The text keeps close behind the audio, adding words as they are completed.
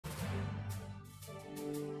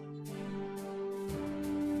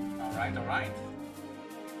Alright.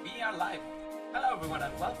 We are live. Hello everyone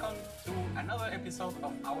and welcome to another episode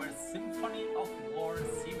of our Symphony of War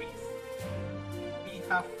series. We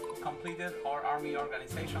have completed our army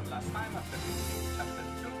organization last time after finishing chapter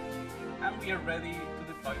 2 and we are ready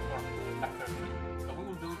to deploy for chapter 3. So we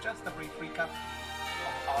will do just a brief recap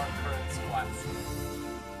of our current squads.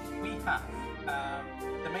 We have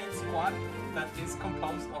the main squad that is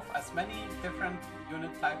composed of as many different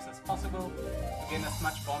unit types as possible to gain as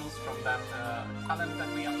much bonus from that talent that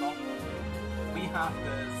we unlock. We have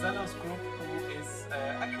the Zealous group who is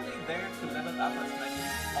actually there to level up as many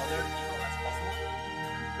other people as possible.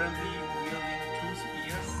 Currently wielding 2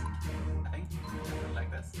 spears, I think, something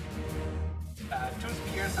like this. 2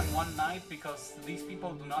 spears and 1 knight because these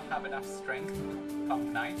people do not have enough strength to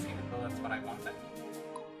become knights, even though that's what I wanted.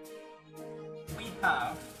 We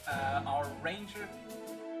have our ranger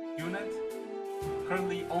unit,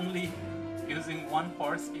 currently only using 1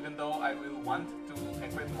 horse, even though I will want to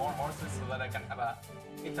equip more horses so that I can have a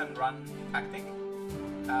hit and run tactic.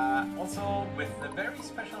 Also with the very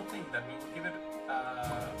special thing that we will give it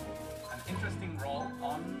an interesting role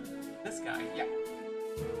on this guy,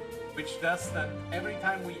 which does that every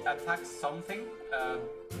time we attack something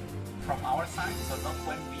from our side, so not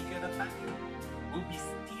when we get attacked, we'll be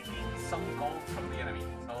stealing some gold from the enemy.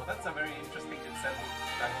 So that's a very interesting incentive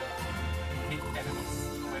to hit enemies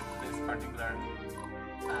with this particular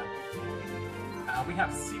we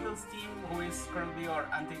have Civil's team, who is currently our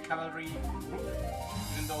anti-cavalry group,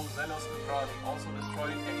 even though Zelos will probably also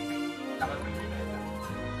destroy anything cavalry related.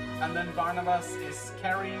 And then Barnabas is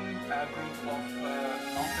carrying a group of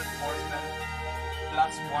mounted horsemen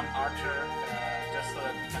plus 1 archer, just so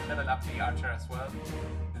that we can level up the archer as well,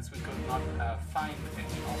 since we could not find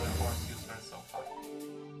any other horse users so far.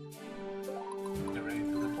 We're ready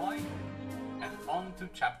to deploy, and on to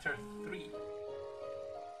chapter 3.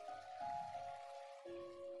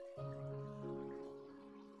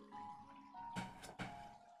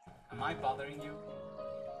 Am I bothering you?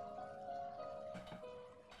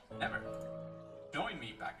 Never. Join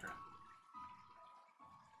me, Bactrin.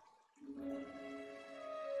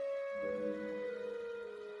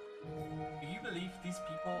 Do you believe these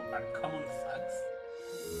people are common thugs?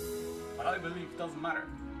 What I believe doesn't matter.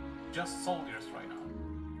 Just soldiers right now.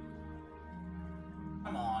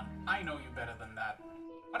 Come on, I know you better than that.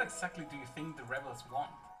 What exactly do you think the rebels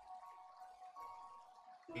want?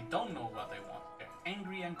 They don't know what they want. They're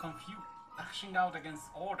angry and confused, lashing out against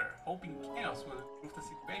order, hoping chaos will improve the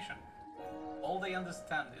situation. All they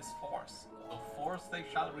understand is force, so force they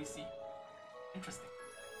shall receive. Interesting.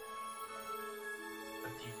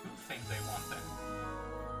 But do you think they want then?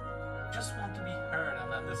 Just want to be heard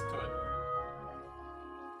and understood.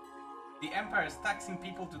 The Empire is taxing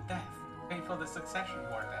people to death, paying for the succession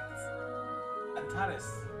war debts. Antares,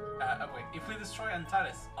 if we destroy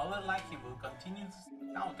Antares, other like him will continue to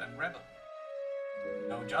speak out and rebel.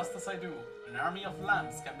 Know just as I do, an army of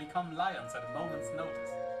lambs can become lions at a moment's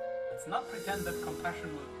notice. Let's not pretend that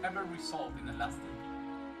compassion will ever result in a lasting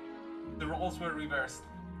peace. The roles were reversed.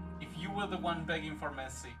 If you were the one begging for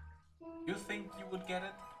mercy, you think you would get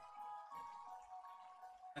it?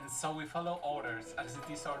 And so we follow orders as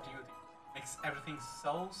it is our duty. Makes everything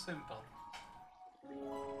so simple.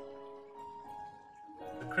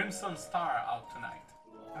 The Crimson Star out tonight.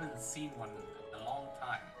 I haven't seen one in a long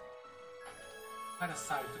time. Quite a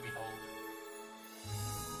sight to behold.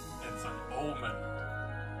 It's an omen.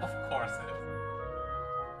 Of course it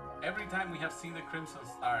is. Every time we have seen the Crimson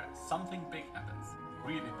Star, something big happens.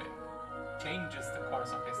 Really big. Changes the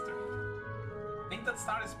course of history. Think that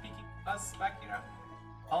star is speaking to us back here?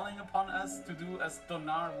 Calling upon us to do as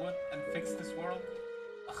Donar would and fix this world?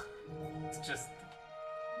 Ugh, it's just...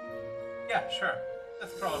 Yeah, sure.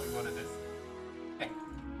 That's probably what it is. Hey,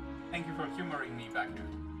 thank you for humoring me back here.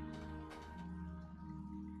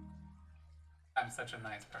 I'm such a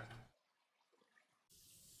nice person.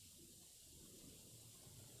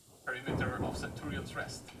 Perimeter of Centurion's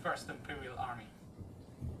Rest, 1st Imperial Army.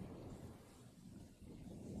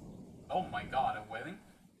 Oh my god, a wedding?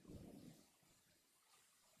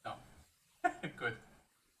 No. Good.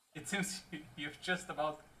 It seems you've just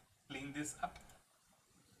about cleaned this up.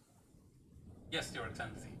 Yes, Your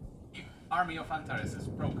Excellency. The army of Antares is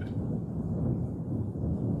broken.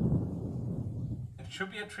 It should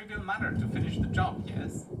be a trivial matter to finish the job,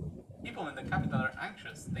 yes? People in the capital are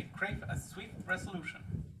anxious. They crave a swift resolution.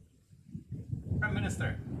 Prime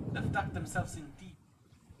Minister, they've dug themselves in deep.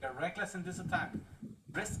 They're reckless in this attack.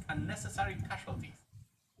 Risk unnecessary casualties.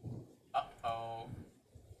 Uh-oh.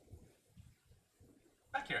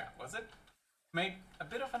 Bakira, was it? Made a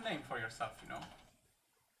bit of a name for yourself, you know.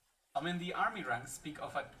 Some in the army ranks speak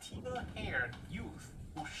of a teal-haired youth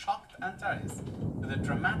who shocked Antares with a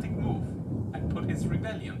dramatic move and put his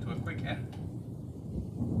rebellion to a quick end.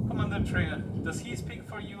 Commander Treon, does he speak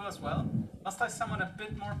for you as well? Must I summon a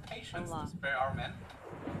bit more patience to spare our men?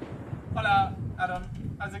 Hola, Aaron.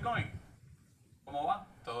 How's it going? ¿Cómo va?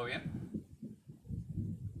 ¿Todo bien?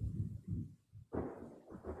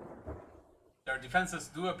 Their defenses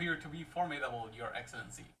do appear to be formidable, Your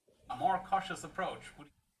Excellency. A more cautious approach would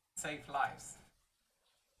save lives.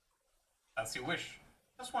 As you wish.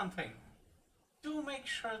 Just one thing. Do make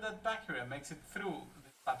sure that Bakura makes it through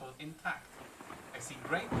this battle intact. I see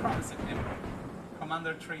great promise in him.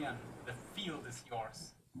 Commander Treon, the field is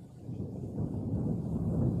yours.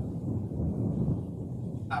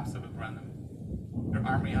 Absolute random. Your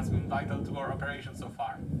army has been vital to our operation so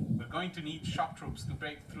far. We're going to need shock troops to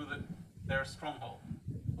break through their stronghold.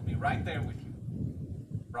 We'll be right there with you.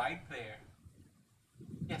 Right there.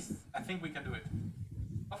 Yes, I think we can do it.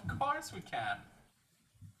 Of course we can.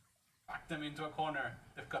 Back them into a corner.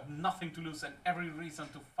 They've got nothing to lose and every reason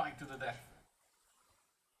to fight to the death.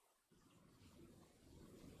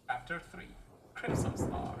 Chapter 3. Crimson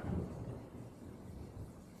Star.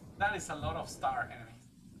 That is a lot of star enemies.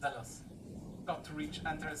 Zealous. Got to reach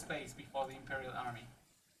Antares space before the Imperial Army.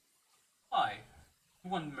 Why?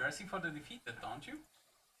 You want mercy for the defeated, don't you?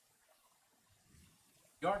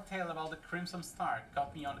 Your tale about the Crimson Star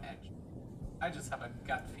got me on edge. I just have a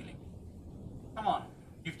gut feeling. Come on,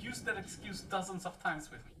 you've used that excuse dozens of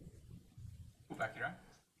times with me. Bakura.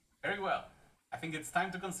 Very well. I think it's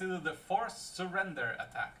time to consider the forced surrender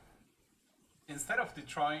attack. Instead of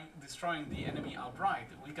destroying the enemy outright,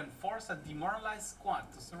 we can force a demoralized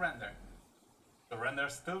squad to surrender. Surrender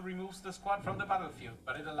still removes the squad from the battlefield,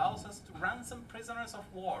 but it allows us to ransom prisoners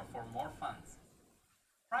of war for more funds.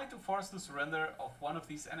 Try to force the surrender of one of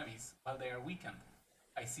these enemies while they are weakened.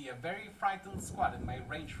 I see a very frightened squad in my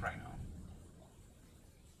range right now.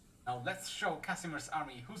 Now let's show Casimir's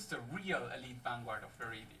army who's the real elite vanguard of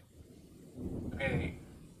Viridia. Okay,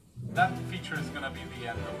 that feature is gonna be the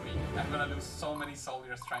end of me. I'm gonna lose so many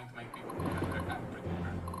soldiers trying to make people remember. I'm pretty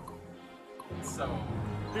sure. So...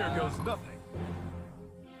 here goes nothing.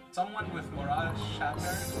 Someone with morale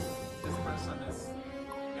shattered. This person is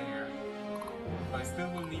there. So I still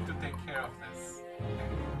will need to take care of this. Okay.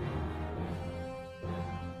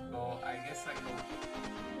 So I guess I go...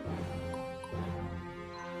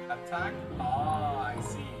 attack? Oh, I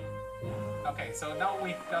see. Okay, so now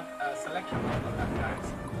we've got a selection of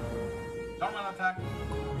attacks. Normal attack,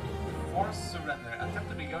 force surrender, attempt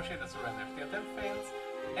to negotiate a surrender. If the attempt fails,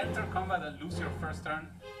 enter combat and lose your first turn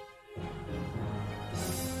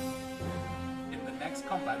in the next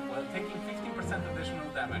combat while taking 15% additional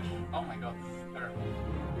damage. Oh my god, this is terrible.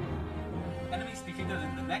 Enemies defeated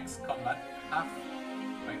in the next combat have...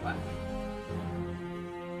 wait, what?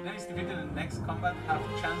 Enemies defeated in the next combat have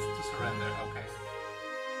a chance to surrender, okay.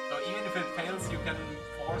 So even if it fails, you can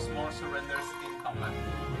force more surrenders in combat.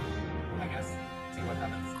 I guess. See what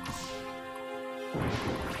happens.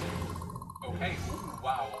 Okay, ooh,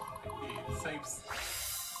 wow. It saves.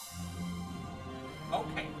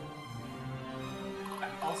 Okay.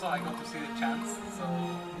 And also I got to see the chance, so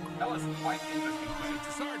that was quite interesting.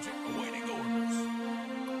 Sergeant, awaiting orders.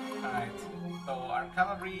 Alright, so our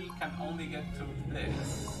cavalry can only get to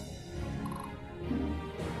this.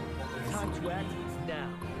 Time to act now.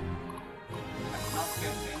 I cannot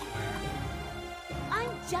get anywhere.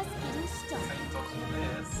 I'm just getting started. Same goes with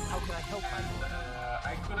this. How can I help you? And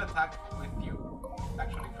I could attack with you,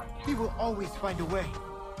 actually from here. He will always find a way.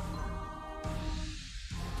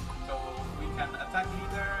 So we can attack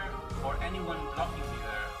leader or anyone blocking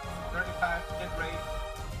leader. 35 hit rate,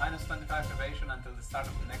 minus 25 evasion until the start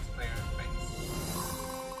of the next player's phase.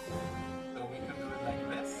 So we can do it like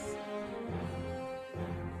this.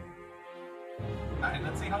 Alright,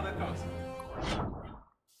 let's see how that goes.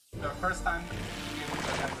 It's our first time being able to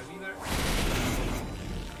attack the leader.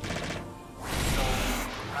 So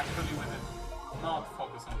actually with it not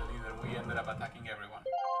focus on the leader, we ended up attacking everyone.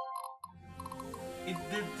 It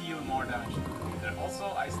did deal more damage to the leader.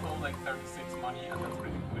 Also, I stole like 36 money and that's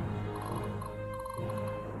pretty good.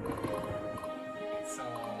 Okay, so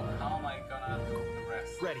how am I gonna do the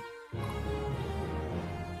rest? Ready.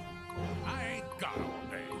 I ain't got all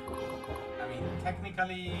day. I mean,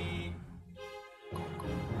 technically,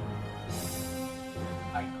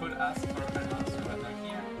 I could ask for an surrender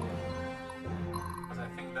here, because I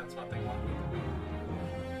think that's what they want me to do.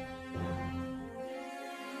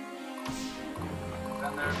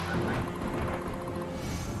 Surrender, perfect.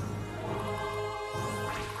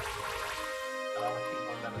 A lot of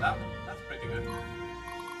people level up, that's pretty good.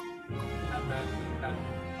 And then we can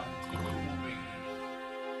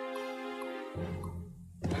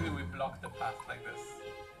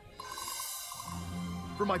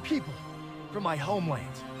For my people. For my homeland.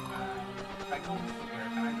 I go here.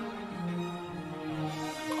 Can I do anything?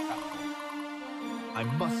 I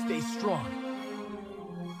must stay strong.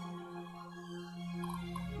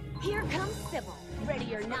 Here comes Sybil,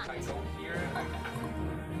 ready or not. If I go here, I can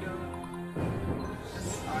kill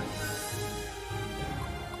this archer.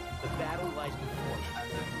 The battle lies before me. And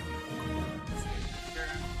then stay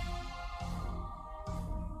here.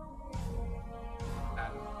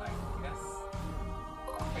 And I guess.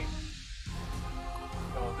 Wait.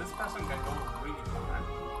 So this person can go really far.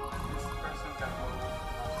 And this person can go.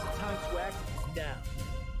 The time to act is now.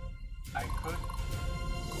 I could.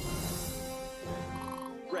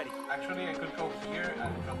 Ready. Actually, I could go here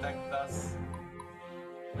and protect us,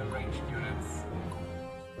 the ranged units.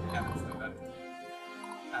 Yeah, let's do that.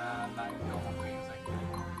 And I don't want to use it.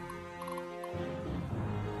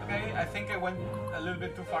 Okay, I think I went a little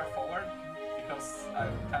bit too far forward because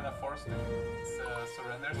I'm kind of forced to this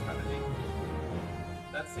surrender strategy.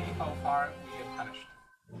 Let's see how far we get punished.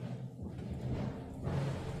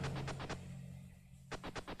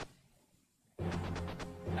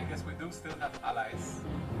 I guess we do still have allies.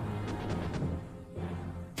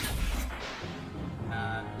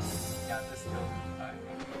 And yeah, this still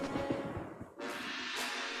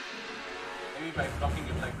maybe by blocking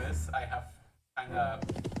it like this, I have kinda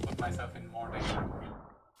put myself in more danger.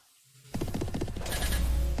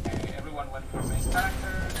 Okay, everyone went for main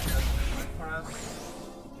character, that's really good for us.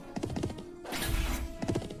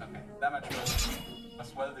 Okay, damage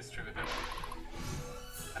was well distributed.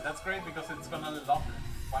 And that's great because it's gonna lock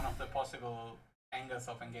one of the possible angles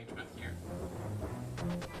of engagement here.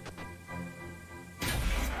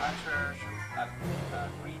 Archer shoots at a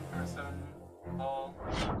green person. Ball.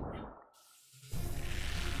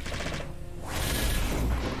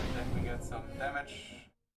 Then we get some damage.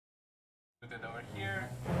 Put it over here.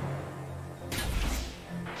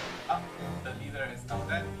 Ah, the leader is now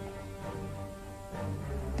dead.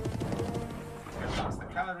 Here comes the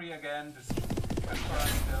cavalry again. This is good for us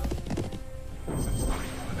still. Some story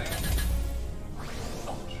over there.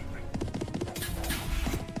 So much free.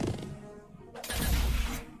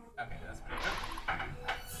 Okay, that's pretty good.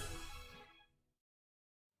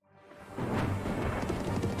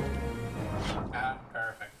 And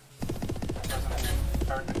perfect. The person who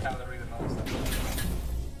hurt the cavalry the most.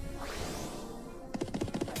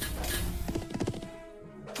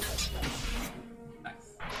 Nice.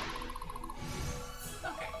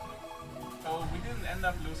 Okay. So we didn't end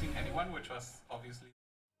up losing anyone, which was obviously the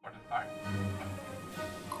important part.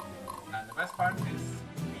 And the best part is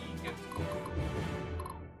we get to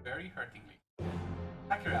very hurtingly.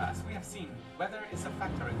 Akira, as we have seen, weather is a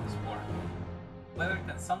factor in this war. Weather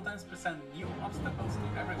can sometimes present new obstacles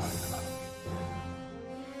to everyone in the battlefield.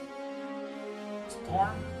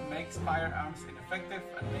 Storm makes firearms ineffective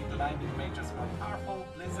and make lightning mages more powerful,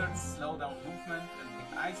 blizzards slow down movement and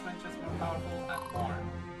make ice mages more powerful, and more.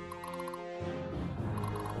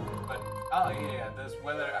 But, oh yeah, there's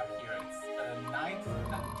weather up here. It's night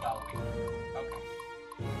and cloudy. Okay.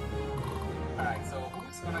 Alright, so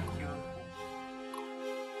who's gonna kill who?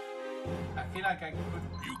 I feel like I could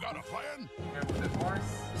You got a plan? here with the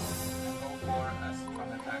horse and go for a strong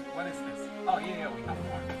attack. What is this? Oh yeah, we have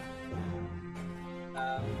more.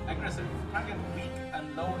 Aggressive. Target weak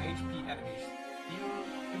and low HP enemies. Deal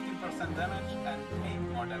 15% damage and take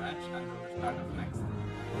more damage until the start of next.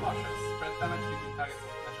 Cautious. Spread damage between targets as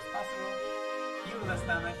much as possible. Deal less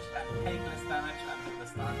damage and take less damage until the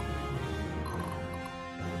start.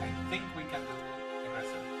 I think we can do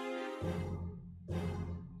aggressive.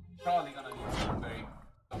 Probably gonna need some very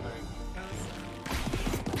good kills.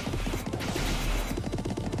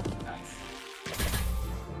 Nice.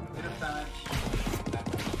 A bit of damage.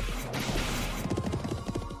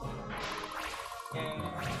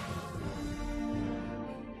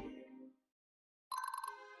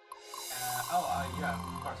 Yeah, of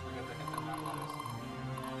course we get the hit and run bonus.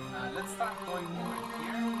 Let's start going over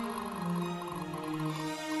here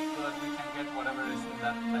so that we can get whatever is in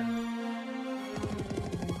that tent.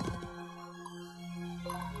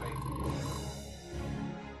 Wait.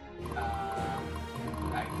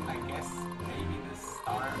 I guess maybe this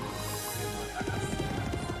star is what that has.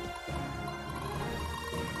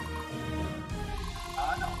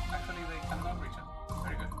 No, actually they cannot reach it.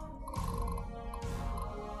 Very good.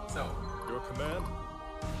 So, Your command?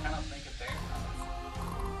 cannot make it there.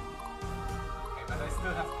 Okay, but I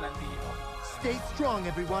still have plenty of... Stay strong,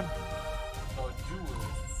 everyone. So,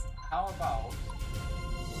 duels. How about...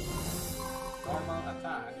 normal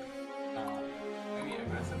attack? No. Maybe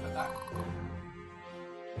aggressive attack.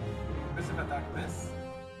 Aggressive attack this.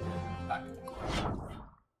 Attack.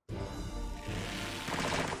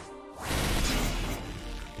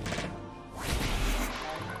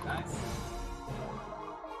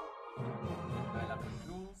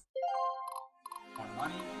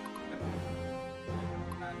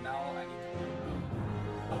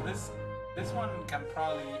 This one can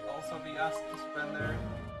probably also be asked to surrender.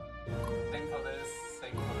 Same for this,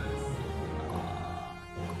 same for this.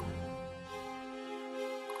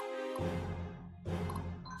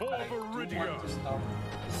 But I do want to stop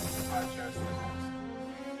archers the most.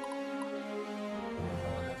 So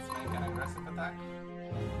let's make an aggressive attack.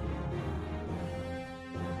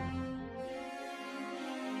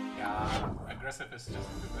 Yeah, aggressive is just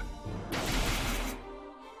stupid.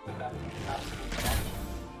 Did that absolutely wrong.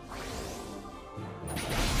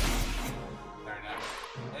 Very nice.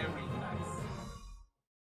 Very nice.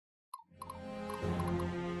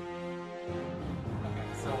 Okay,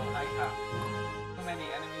 so I have too many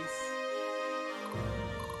enemies.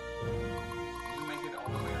 You make it all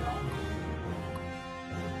the way around.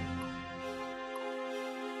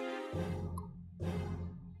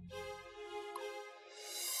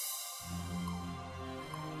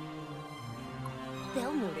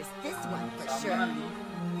 They'll notice this one for So sure. I'm gonna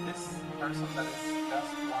leave this person that is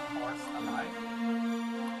just one horse alive.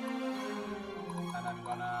 And I'm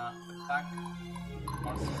gonna attack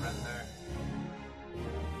or surrender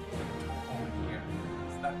the two over here.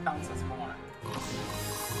 So that counts as more.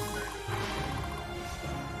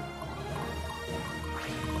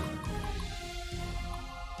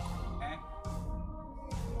 Okay.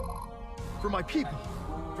 For my people,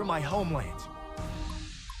 for my homeland.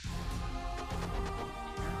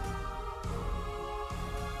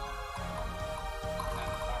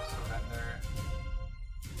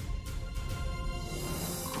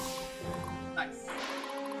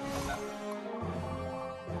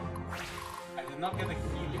 Not get a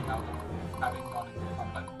healing out of having gone into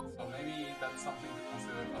combat, so maybe that's something to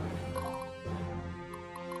consider for the future.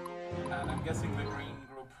 And I'm guessing the green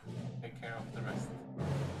group take care of the rest.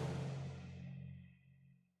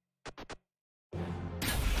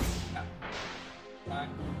 Yeah.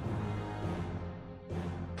 Fine.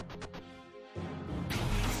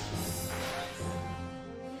 Nice.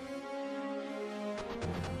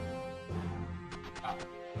 Ah.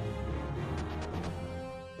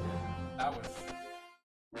 That was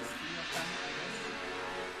risky of them, I guess.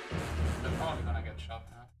 They're probably gonna get shot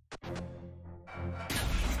now.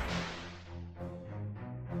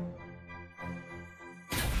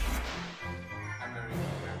 I'm very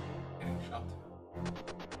aware of getting shot.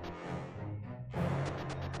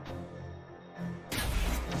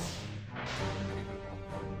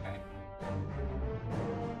 Okay.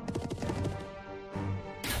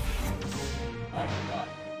 Oh my god.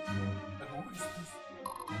 But who is this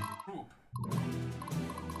group?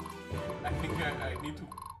 I think I need to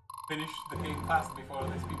finish the game fast before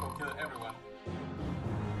these people kill everyone.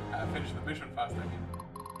 Finish the mission fast, I mean.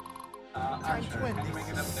 Archer, can you make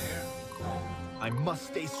it up there? No. I must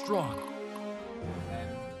stay strong. And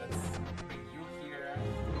let's bring you here.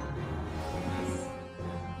 This.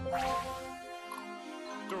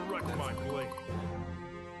 Direct my blade.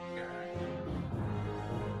 Here.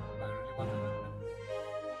 I really want to do that.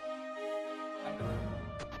 I do.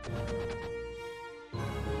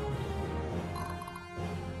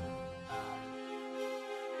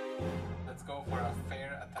 Let's go for a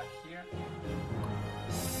fair attack here.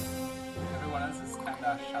 Everyone else is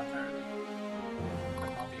kinda shattered. But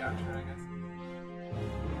not the archer, I guess.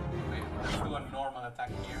 Wait, let's do a normal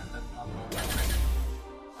attack here. Let's not go that way.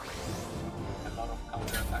 A lot of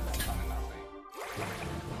counter attacks coming our way.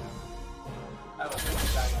 That was a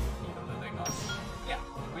giant beetle that they got. Yeah,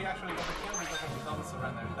 we actually got the kill because of the double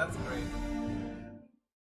surrender. That's great.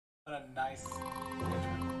 What a nice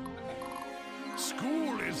engagement. Okay.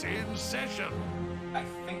 School is in session. I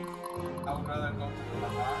think I would rather go to the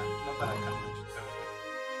bazaar. Not that I can reach it there.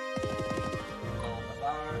 So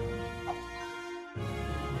bazaar up.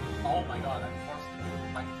 Oh my god, I'm forced to do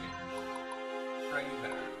it right here. Right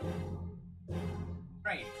there.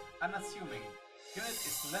 Great. Unassuming. Unit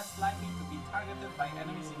is less likely to be targeted by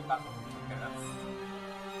enemies in battle. Okay, that's...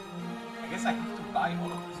 I guess I have to buy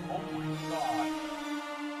all of this. Oh my god.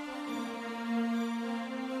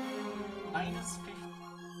 Minus 50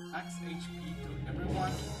 max HP to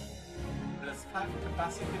everyone. Plus 5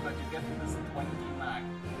 capacity, but you get this 20 mag. Oh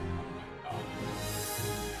my god.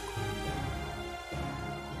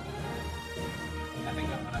 I think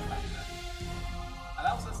I'm gonna find that.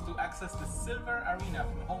 Allows us to access the Silver Arena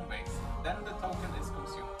from home base. Then the token is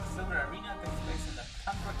consumed. The Silver Arena takes place in the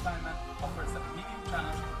Tundra climate, offers a medium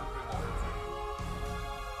challenge and good rewards.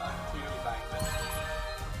 I'm clearly buying this.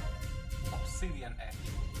 Obsidian Edge.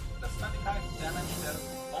 Does 25 damage that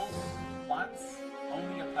all squads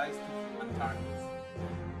only applies to human targets.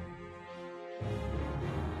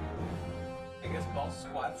 I guess both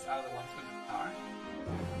squads are the ones with the star.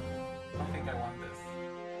 I don't think I want this.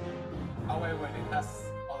 Oh wait, it has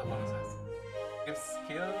all the bonuses. Gives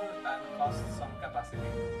skill and costs some capacity.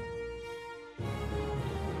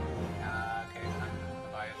 Okay, I'm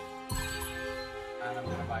gonna buy it. And I'm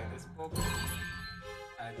gonna buy this book.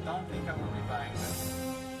 And I don't think I will be buying this.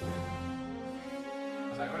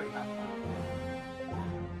 Because I already have one.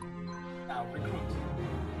 Now, recruit.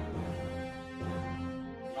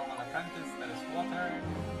 Normal apprentice, that is water.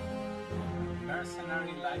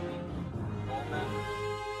 Mercenary, lightning. Golden.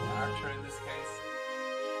 Archer in this case.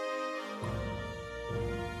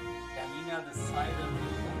 Yanina, the side of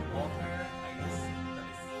water. I guess that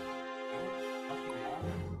is good. Nothing more.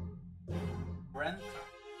 Brent.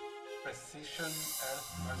 Precision Earth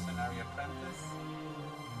Mercenary Apprentice.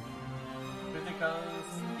 Critical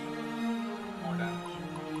skill, more damage.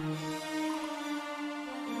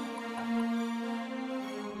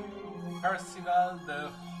 Percival the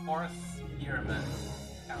Horse Spearman.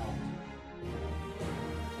 Count.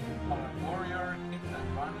 Color Warrior, hit and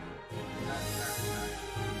run, and mercenary.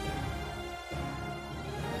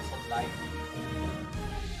 Also lightning.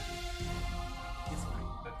 He's pretty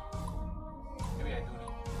good. Maybe I do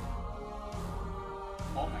need.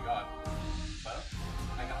 Oh my god. Well,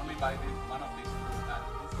 I can only buy one of these two, and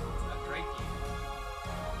this is a Drakeling.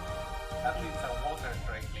 Sadly, it's a water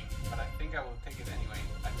Drakeling, but I think I will take it anyway.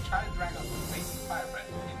 A child dragon with basic fire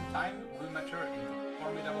breath. In time, will mature into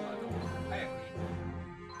formidable adult. I agree.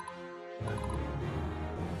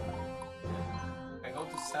 I go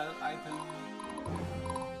to sell item.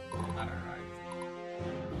 Alright.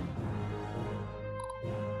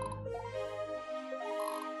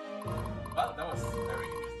 Well, that was very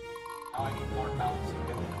interesting. Now I need more towns to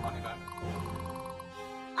get the money back.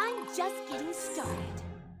 I'm just getting started.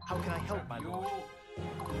 How can I help, my You lord?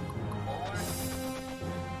 forward.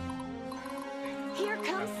 Here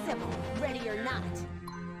comes Sybil, ready or not.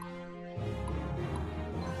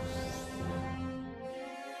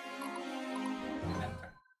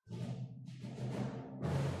 Enter.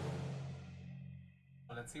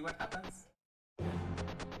 So let's see what happens.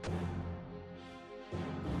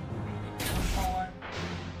 Forward.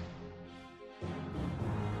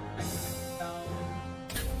 Activate down.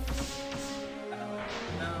 Another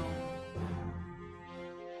down.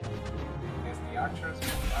 There's the archers.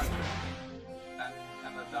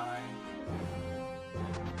 And the die.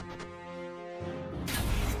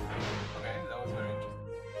 Okay, that was very interesting.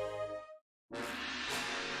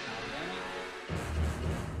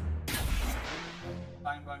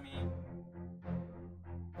 Fine by me.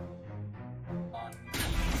 On me,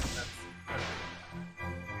 that's perfect.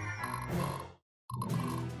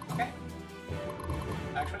 Okay.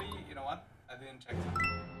 Actually, you know what? I didn't check something.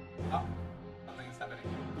 Oh, something is happening.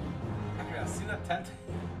 Okay, I see that tent.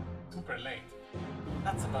 Super late.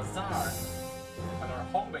 That's a bazaar. While our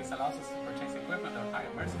home base allows us to purchase equipment or hire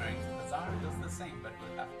mercenaries, the bazaar does the same, but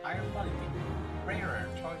will have higher quality, rarer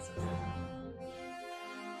choices.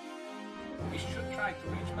 We should try to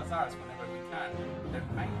reach bazaars whenever we can. There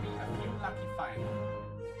might be a few lucky finds.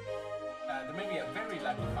 There may be a very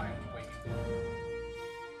lucky find waiting.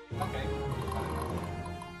 Okay.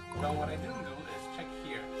 So what I didn't do is check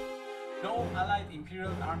here. No allied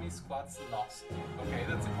Imperial Army squads lost. Okay,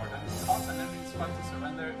 that's important. Cause an enemy squad to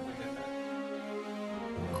surrender within that.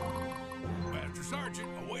 Master Sergeant,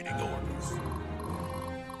 awaiting orders.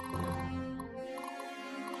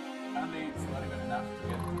 Apparently it's not even enough to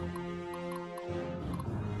get.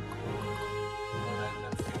 So then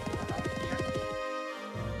let's get around here.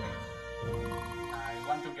 I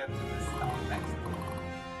want to get to this town next.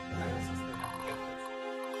 I also still have to get this.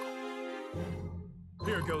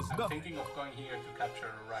 Here goes I'm nothing. thinking of going here to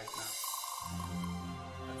capture right now.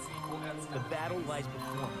 Let's see who else. The battle lies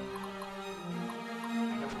before me.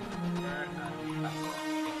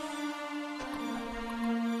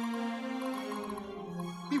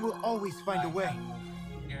 We will always find a way.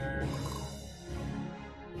 Here.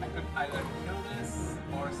 I could either kill this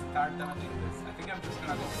or start damaging this. I think I'm just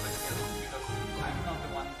gonna go for the kill because I'm not the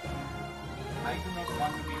one. I do not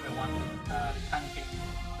want to be the one tanking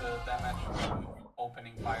the damage from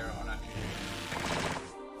opening fire on a team.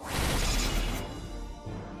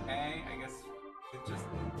 Okay, I guess it just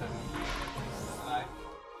doesn't life.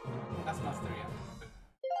 That's mastery, yeah. Good.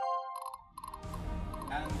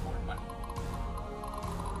 And more money.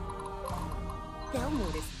 They'll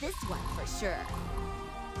notice this one for sure.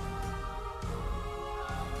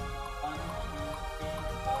 1, 2, 3,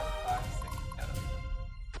 4, 5, 6, 7.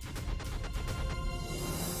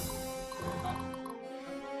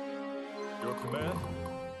 Your command?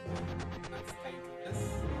 Let's take this.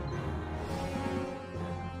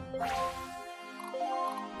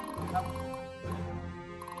 Up.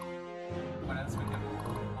 What else we can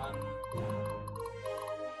move on?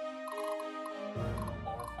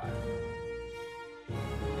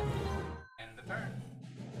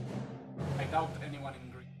 doubt anyone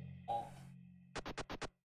in green. Oh.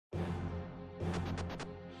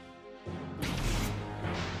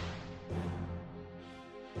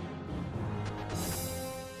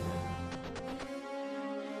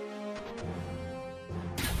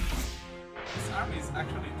 This army is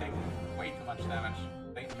actually taking way too much damage.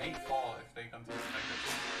 They may fall if they continue like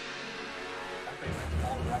this. And they may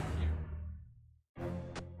fall right here.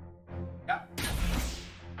 Yeah.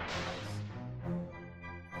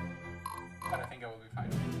 But I think I will be fine.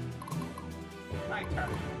 My turn.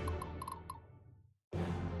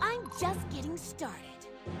 I'm just getting started.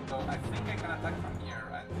 So I think I can attack from here,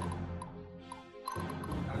 right? Can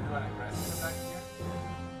we do an aggressive attack here?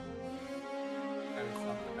 Maybe it's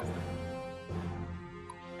not the best idea.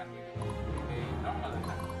 Can we do a normal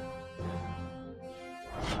attack?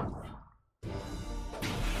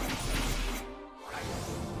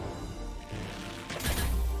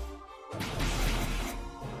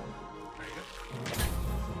 Very good.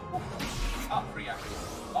 Oh, free action.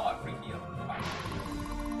 Oh, a free heal. Fine.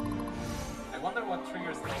 I wonder what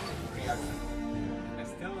triggers those free action. I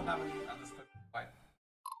still haven't understood quite.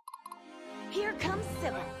 Here comes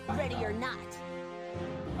Sybil, ready or not.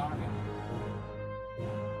 Guardian.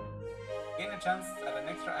 Gain a chance at an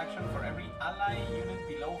extra action for every ally unit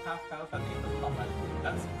below half health at the end of combat.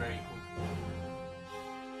 That's very cool.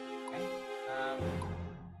 Okay.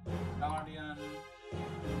 Guardian.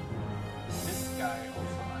 This guy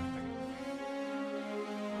also activated.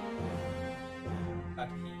 That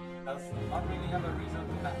he does not really have a reason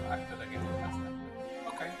to have acted against us.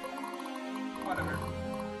 Okay. Whatever.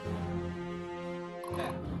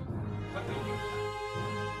 Then, what do you do?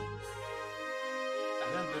 A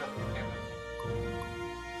little bit of everything.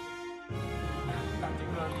 And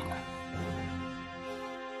particularly that.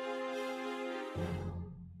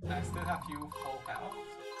 I still have you full health.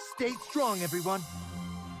 Stay strong, everyone.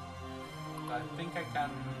 So I think I can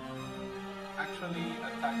actually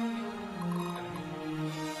attack the enemy.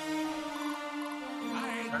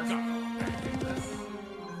 First, take this.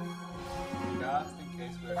 Just in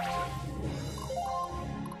case we're up.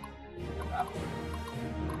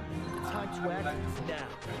 Time to act now.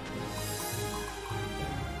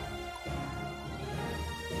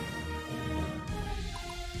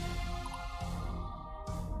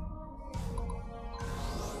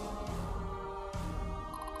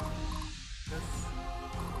 This.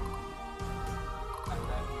 And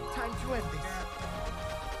then Time to end this.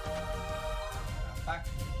 attack.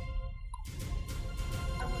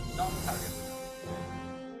 I will not target.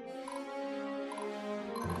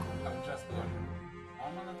 I'm just going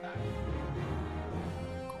normal attack.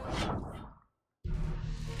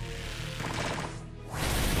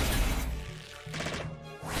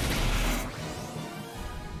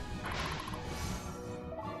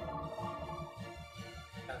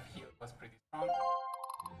 That heal was pretty strong.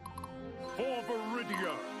 For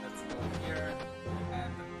Viridia! Let's go here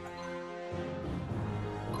and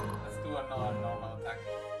let's do another normal attack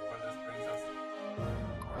where this brings us.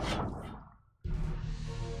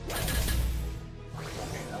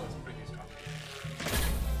 Okay, that was pretty strong.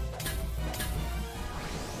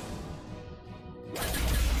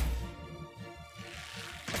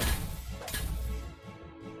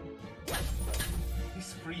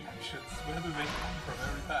 These free actions, where do they come from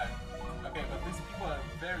every time? Okay, but these people are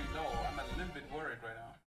very low. I'm a little bit worried right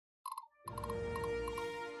now.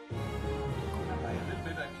 And by a little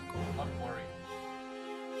bit, I mean not worried.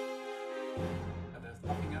 And there's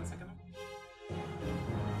nothing else I can do?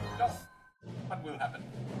 No! What will happen?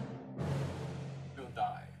 We'll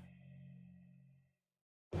die.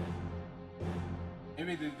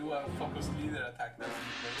 Maybe they do a focused leader attack that's in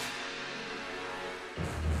place.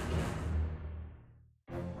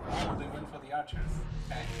 Oh, they went for the archers.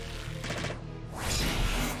 Okay.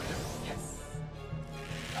 Yes.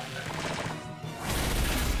 Down there.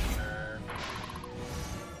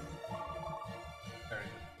 Very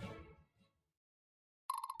good.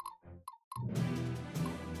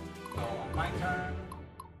 So on my turn,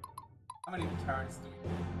 how many turns do we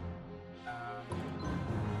do?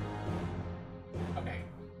 Okay,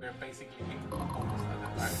 we're basically almost at the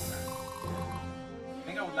target turn. I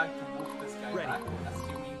think I would like to move this guy back,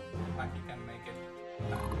 assuming Maki can make it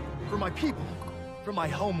back. For my people. For my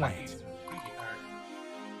Maki homeland. is really hurt.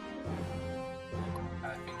 I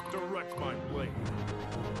think Direct my blade.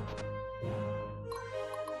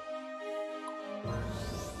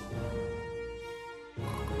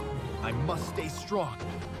 I must stay strong.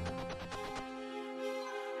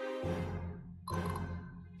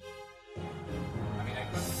 I mean, I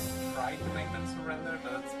could try to make them surrender,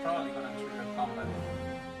 but it's probably gonna trigger combat.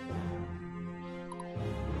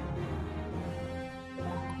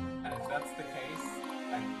 And if that's the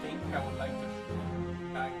think I would like to shoot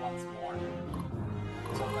the guy once more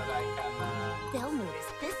so that I can They'll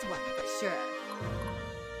notice this one for sure.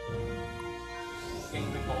 gain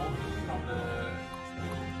the gold from the.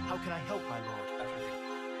 How can I help, my lord?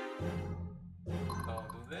 So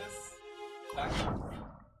do this. Back.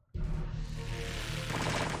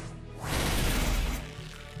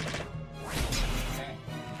 Okay,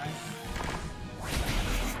 nice.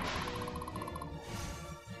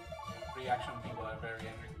 Reaction people are very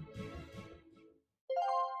angry.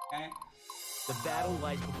 Okay. The battle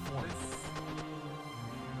lies before This. us.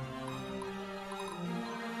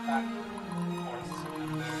 Back. Or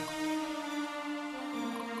surrender.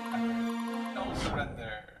 No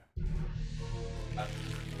surrender.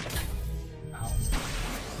 Ow.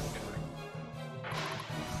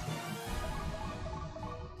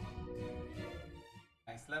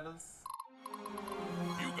 Nice levels.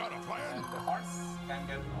 You got a And plan? the horse can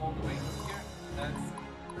get all the way to here. That's.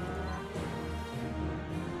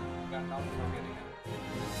 We are not forgetting it.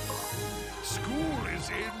 School is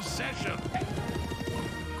in session.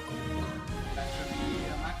 That should be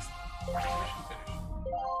a max mission finish.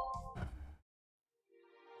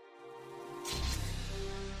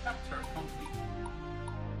 Chapter complete.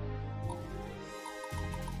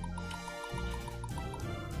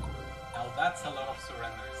 Now that's a lot of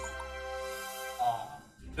surrenders. Oh,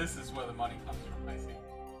 this is where the money comes from, I see.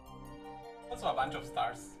 Also a bunch of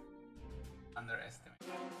stars. Underestimate.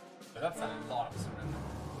 But that's a lot of surrender.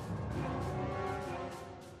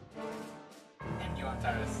 And you,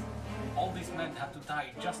 Antares. All these men have to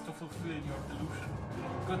die just to fulfill your delusion.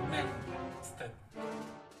 Good men, instead.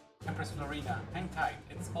 Empress Florina, hang tight,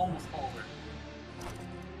 it's almost over.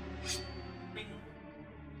 Bing.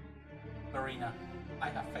 Florina, I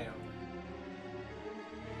have failed.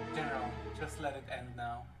 General, just let it end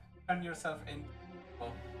now. Turn yourself in.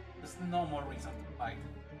 Well, there's no more reason to fight.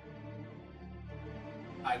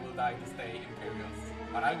 I will die this day, Imperials,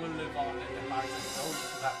 but I will live on in the hearts of those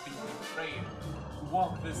who have been betrayed, who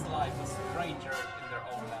walk this life a stranger in their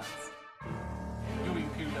own lands. You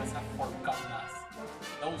Imperials have forgotten us,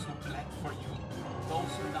 those who bled for you,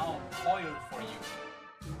 those who now toil for you.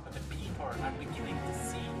 But the people are beginning to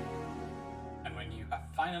see. And when you have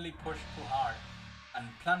finally pushed too hard and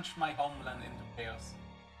plunged my homeland into chaos,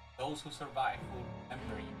 those who survive will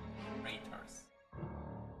remember you, traitors.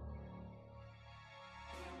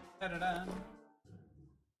 Da-da-da.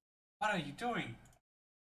 What are you doing?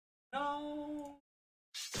 No!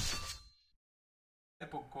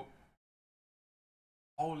 Seppuku.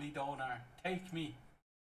 Holy donor, take me.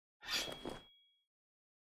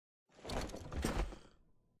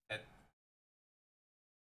 Dead.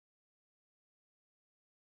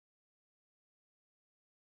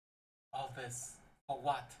 All this, for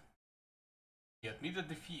what? He admitted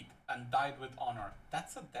defeat and died with honor.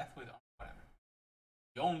 That's a death with honor, whatever.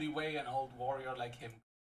 The only way an old warrior like him.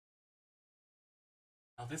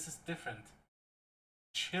 Now this is different.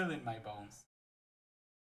 Chill in my bones.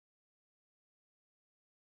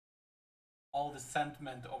 All the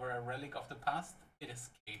sentiment over a relic of the past, it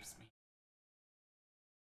escapes me.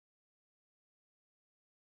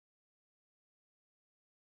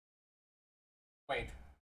 Wait.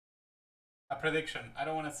 A prediction. I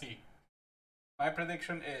don't want to see. My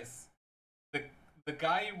prediction is the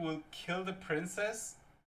guy will kill the princess,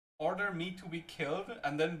 order me to be killed,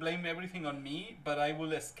 and then blame everything on me, but I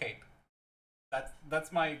will escape.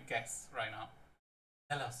 That's my guess right now.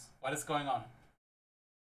 Tell us, what is going on?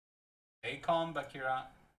 Stay calm, Bakira.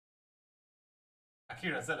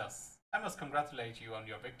 Akira Zelos, I must congratulate you on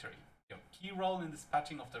your victory. Your key role in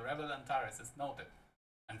dispatching of the rebel Antares is noted,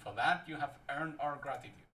 and for that you have earned our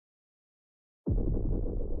gratitude.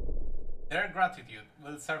 Their gratitude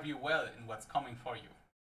will serve you well in what's coming for you.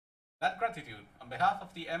 That gratitude, on behalf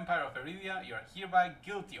of the Empire of Iridia, you are hereby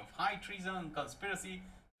guilty of high treason and conspiracy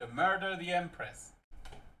to murder the Empress.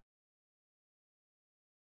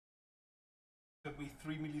 Took me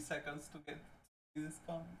 3 milliseconds to get this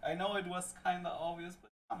coming. I know it was kinda obvious,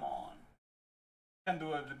 but come on. You can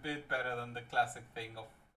do it a bit better than the classic thing of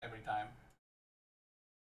every time.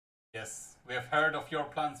 Yes, we have heard of your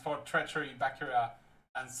plans for treachery, Bakira,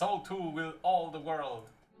 and so too will all the world.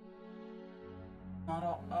 Not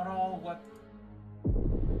all what?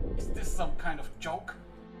 Is this some kind of joke?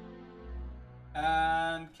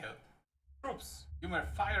 And kill. Troops, you may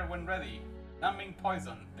fire when ready. Numbing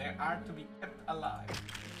poison, they are to be kept alive.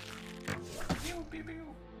 Pew, pew,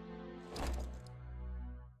 pew.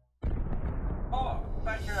 Oh,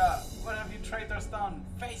 Bakira, what have you traitors done?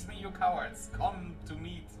 Face me, you cowards. Come to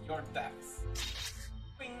meet your deaths.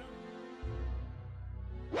 Bing.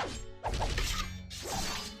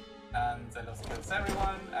 And Zelos kills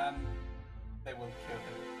everyone, and they will kill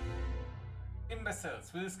him.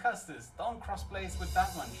 Imbeciles, we discussed this. Don't cross blaze with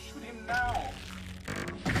that one. Shoot him now!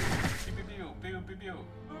 Pew pew pew, pew pew pew.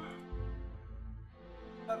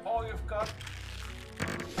 Is that all you've got?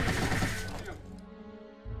 Pew.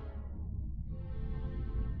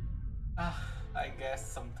 I guess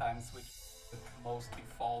sometimes with the most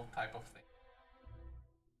default type of thing.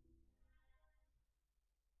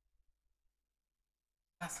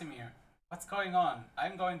 Casimir, what's going on?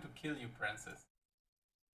 I'm going to kill you, Princess.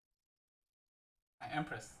 My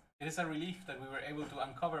Empress, it is a relief that we were able to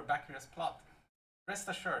uncover Bakira's plot. Rest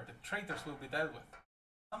assured, the traitors will be dealt with.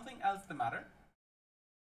 Something else the matter?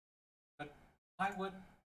 But why would...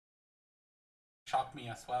 Shock me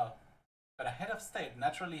as well. But a head of state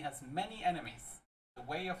naturally has many enemies, the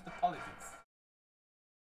way of the politics.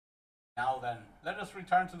 Now then, let us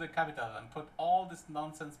return to the capital and put all this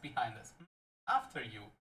nonsense behind us. After you.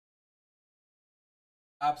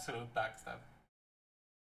 Absolute backstab.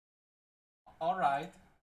 Alright.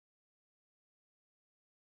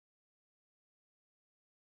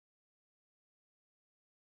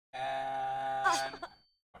 And... of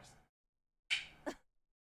course.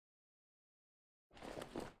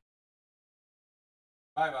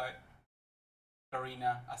 Bye-bye.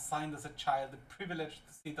 Florina, assigned as a child the privilege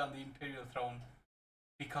to sit on the imperial throne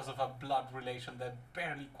because of a blood relation that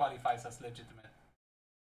barely qualifies as legitimate.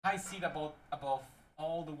 I see it above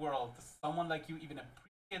all the world. Does someone like you even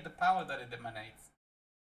appreciate the power that it emanates?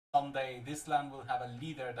 Someday, this land will have a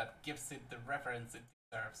leader that gives it the reverence it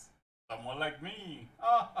deserves. Someone like me!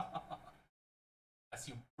 As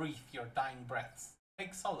you breathe your dying breaths,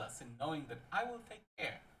 take solace in knowing that I will take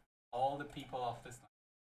care of all the people of this land.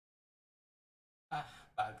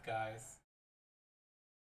 Bad guys.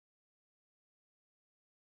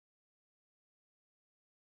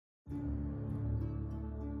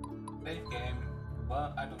 Save game.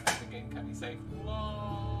 Well, I don't think the game can be saved.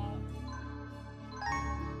 What?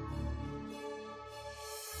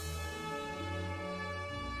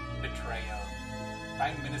 Betrayal.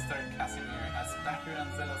 Prime Minister Casimir has Bakir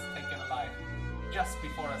and Zelos taken alive just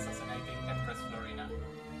before assassinating Empress Florina.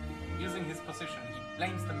 Using his position, he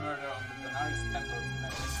blames the murder on the Donaris Temple's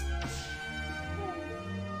memory.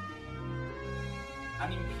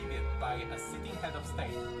 Unimpeded by a sitting head of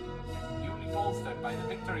state, and newly bolstered by the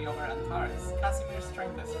victory over Antares, Casimir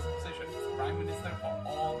strengthens his position as Prime Minister for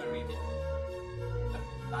all the region. But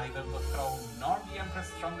neither the throne nor the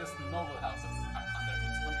Empress' strongest noble houses are under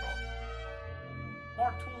his control. For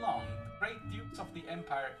too long, the great dukes of the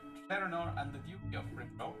Empire, Theranor and the Duke of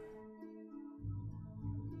Ripro,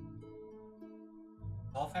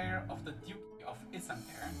 Lothair of the Duke of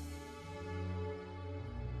Isanter,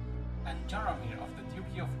 and Jaromir of the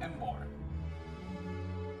Duke of Embor,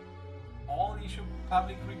 all issue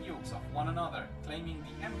public rebukes of one another, claiming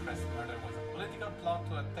the Empress' murder was a political plot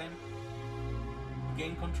to attempt to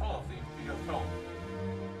gain control of the Imperial throne,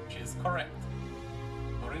 which is correct.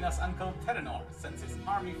 Lorina's uncle Theranor sends his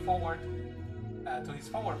army forward to his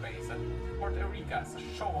forward base at Port Eureka as a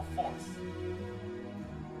show of force.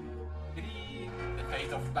 The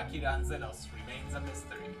fate of Bakira and Zelos remains a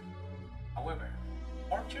mystery. However,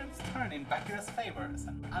 fortunes turn in Bakira's favor as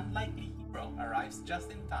an unlikely hero arrives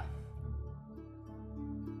just in time.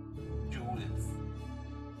 Jules.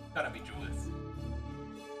 Gotta be Jules.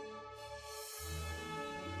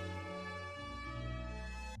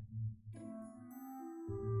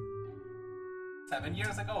 "7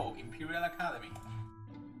 years ago, Imperial Academy.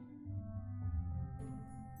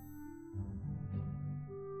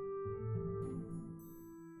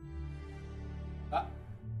 What?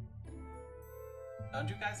 Don't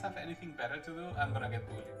you guys have anything better to do? I'm gonna get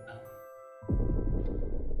bullied now.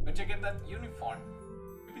 Where'd you get that uniform?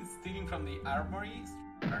 You've been stealing from the armory,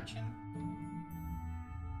 urchin?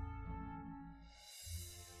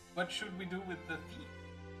 What should we do with the thief?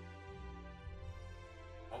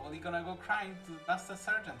 Probably gonna go crying to Master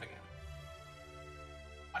Sergeant again.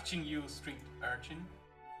 Watching you, street urchin.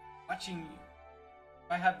 Watching you.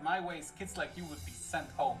 If I had my ways, kids like you would be sent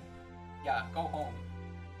home. Yeah, go home.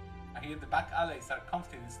 I hear the back alleys are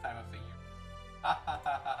comfy this time of the year. Ha ha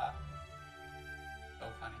ha ha ha. So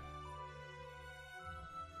funny.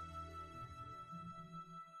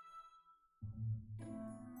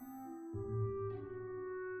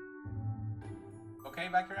 Okay,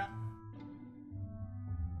 Bakira?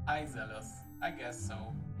 Hi, Zelos. I guess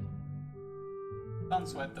so. Don't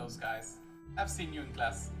sweat those guys. I've seen you in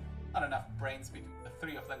class. Not enough brains between the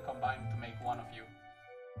three of them combined to make one of you.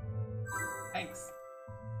 Thanks.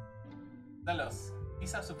 Zelos,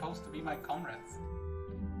 these are supposed to be my comrades.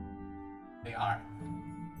 They are.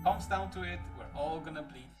 Comes down to it, we're all gonna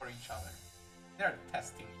bleed for each other. They're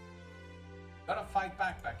testing you. Gotta fight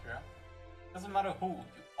back, Bakura. Doesn't matter who,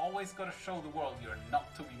 you always gotta show the world you're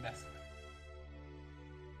not to be messed with.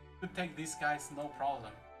 Could take these guys no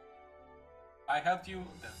problem. If I helped you,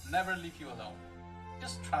 they'll never leave you alone.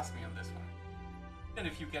 Just trust me on this one. Then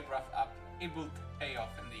if you get roughed up, it will pay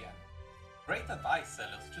off in the end. Great advice,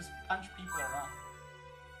 Zelos. Just punch people around.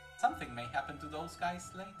 Something may happen to those guys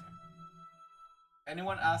later. If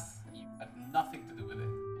anyone asks, you had nothing to do with it.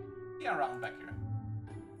 See you around, Bakura.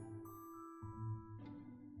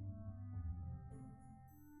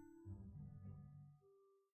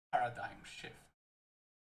 Paradigm shift.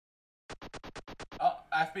 Oh,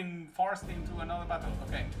 I've been forced into another battle.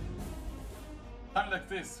 Okay. Time like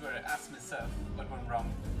this where I ask myself what went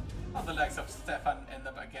wrong. How the likes of Stefan end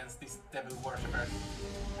up against these devil worshippers,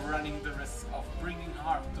 running the risk of bringing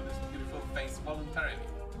harm to this beautiful face voluntarily.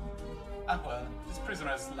 Ah well, these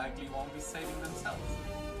prisoners likely won't be saving themselves.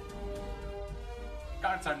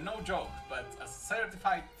 Guards are no joke, but a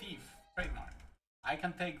certified thief trademark. I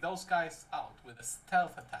can take those guys out with a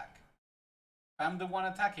stealth attack. If I'm the one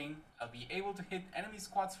attacking, I'll be able to hit enemy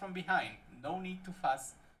squads from behind. No need to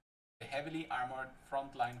fuss the heavily armored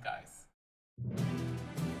frontline guys.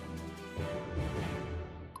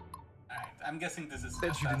 Alright, I'm guessing this is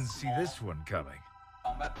Bet you didn't see this one coming.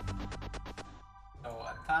 Combat. So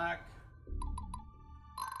attack.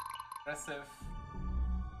 Aggressive.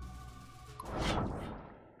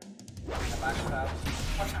 Backstab.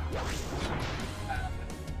 Watch out. And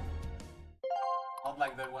not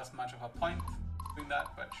like there was much of a point doing that,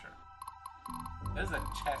 but sure. There's a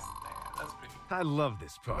chest there. That's pretty cool. I love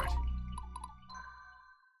this part.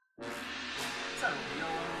 It's a real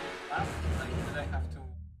path. Like, did I have to?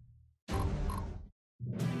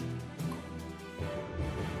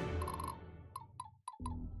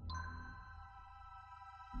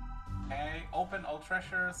 Okay, open all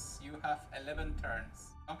treasures. You have 11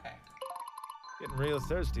 turns. Okay. Getting real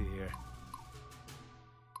thirsty here.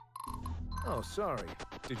 Oh, sorry.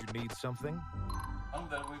 Did you need something? Oh,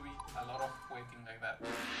 there will be a lot of waiting like that. 1,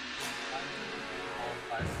 2, 3,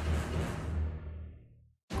 4,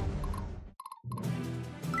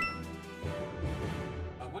 5.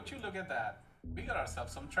 But would you look at that? We got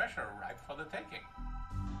ourselves some treasure ripe for the taking.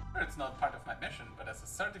 Sure, it's not part of my mission, but as a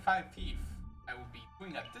certified thief, I would be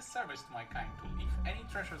doing a disservice to my kind to leave any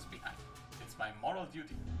treasures behind. It's my moral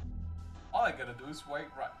duty. All I gotta do is walk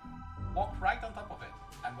right on top of it,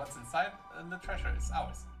 and what's inside the treasure is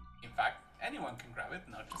ours. In fact, anyone can grab it,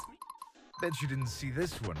 not just me. Bet you didn't see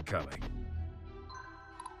this one coming.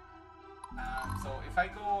 So if I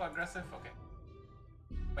go aggressive, okay.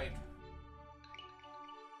 Wait.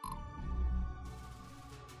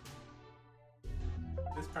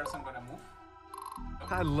 This person gonna move?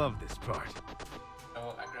 Okay. I love this part.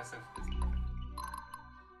 So aggressive is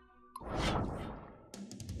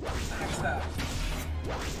backstab.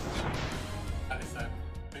 That is a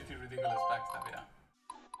pretty ridiculous backstab, yeah.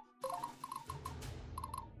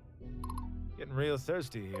 Getting real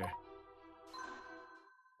thirsty here.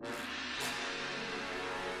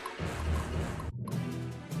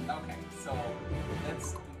 Okay, so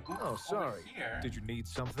let's move Oh, sorry. over here. Did you need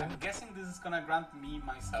something? I'm guessing this is gonna grant me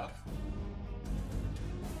myself.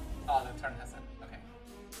 Oh, the turn has ended. Okay.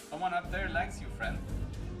 Someone up there likes you, friend.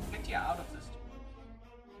 Get you out of this.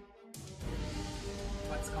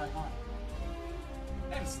 What's going on?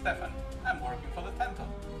 Name's Stefan. I'm working for the temple.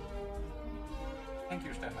 Thank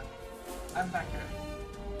you, Stefan. I'm back here.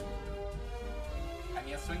 Can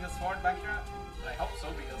you swing a sword back here? I hope so,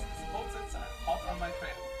 because the bullets are hot on my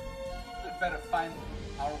trail. We'd better find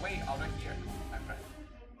our way out of here, my friend.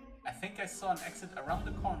 I think I saw an exit around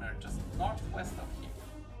the corner, just northwest of here.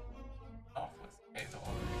 Northwest. Okay, so over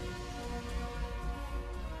here.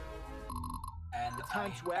 And The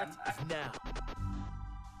time to act is now.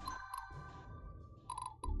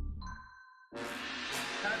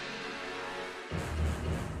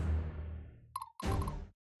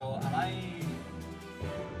 So am I?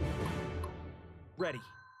 Ready.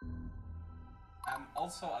 I'm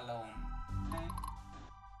also alone. Okay.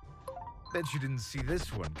 Bet you didn't see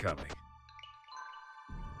this one coming.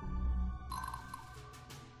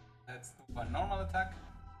 Let's do a normal attack.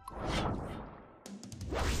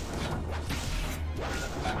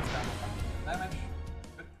 Damage.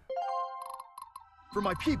 Good. For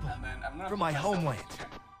my people, And then I'm gonna for put my myself homeland. here,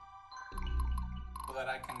 so that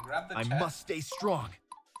I can grab the I chest. must stay strong.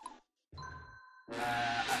 And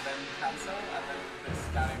then cancel, and then this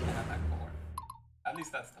guy can attack forward. At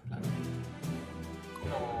least that's the plan.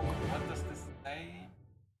 So, what does this say?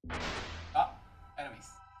 Ah, enemies.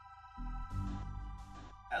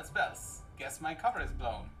 Bells, bells. Guess my cover is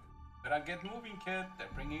blown. But better get moving, kid. They're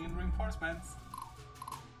bringing in reinforcements.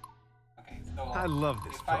 Okay, so I love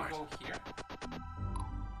this if part. I go here,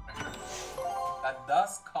 that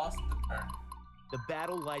does cost the turn. The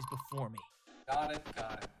battle lies before me. Got it,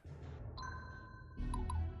 got it.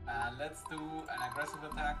 Let's do an aggressive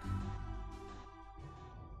attack.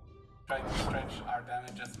 Try to stretch our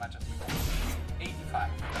damage as much as we can. 85,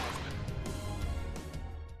 that was good.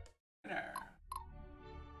 Winner.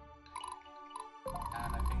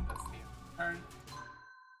 And I think that's the turn.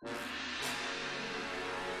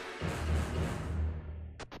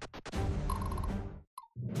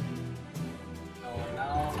 So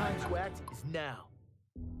now Time to act is now.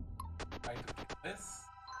 try to kill this.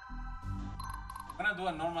 I'm gonna do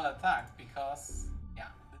a normal attack because, yeah,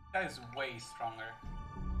 this guy is way stronger.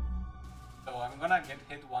 So I'm gonna get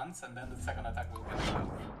hit once and then the second attack will get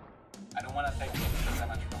killed. I don't wanna take extra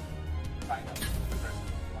damage from trying to the first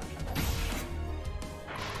one shot.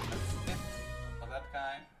 That's it for that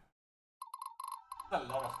guy. There's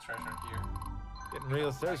a lot of treasure here. Getting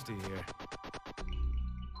real thirsty here.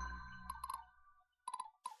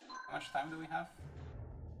 How much time do we have?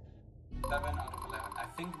 7 out of 11. I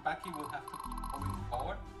think Baki will have to keep moving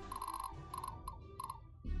forward.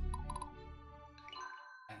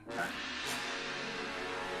 And turn.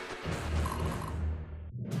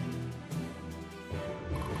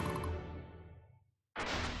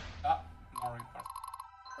 Ah, more reinforcements.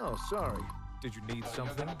 Oh, sorry. Did you need So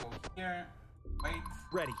something? you're gonna go here. Wait.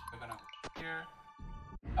 Ready. You're gonna go here.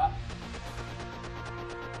 Ah.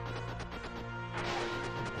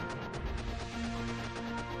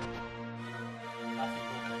 Nothing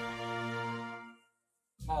good.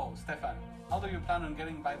 Oh, Stefan, how do you plan on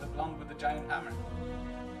getting by the blonde with the giant hammer?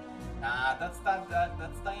 Nah, that's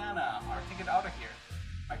Diana, our ticket out of here.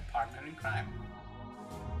 My partner in crime.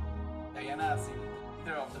 Diana is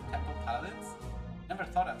leader of the Temple Paladins. Never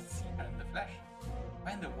thought I'd see her in the flesh.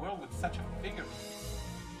 Why in the world with such a figure?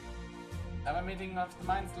 Have a meeting of the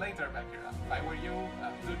minds later, Becker. If I were you,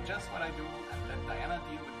 I'd do just what I do and let Diana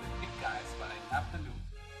deal with the big guys while I nab the loot.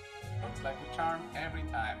 Looks like a charm every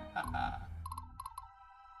time. Haha.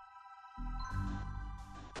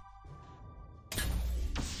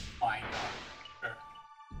 Why not? Sure.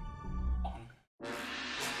 On.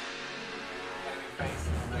 Enemy face,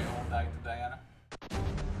 they all die to Diana.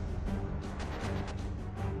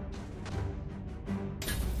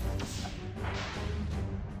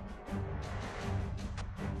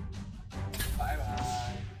 Bye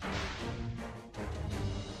bye.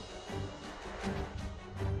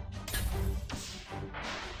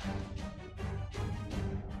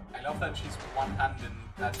 I love that she's one-handed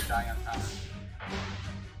that giant hammer.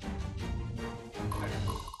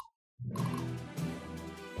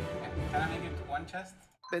 Can I make it to one chest?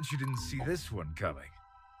 Bet you didn't see this one coming.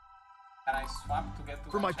 Can I swap to get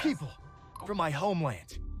to For one my chest? people. For my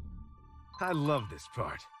homeland. I love this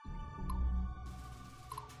part.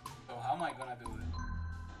 So how am I gonna do this?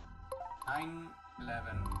 9,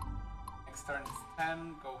 11. Next turn is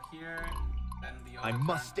 10, go here, then the other I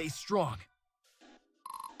must turn. stay strong.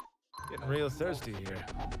 Getting real thirsty here.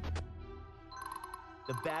 Now.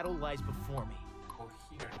 The battle lies before me. Go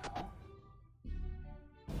here now.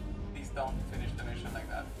 Please don't finish the mission like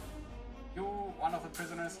that. You one of the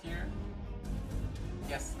prisoners here?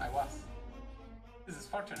 Yes, I was. This is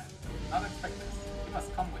fortunate. Not expect this. You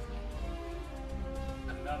must come with me.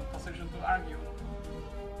 I'm not in a position to argue.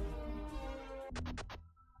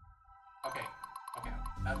 Okay.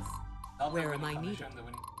 That's not Where the am winning I condition. The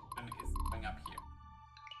winning condition is going up here.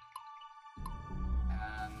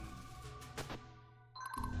 And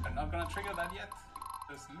we're not gonna trigger that yet.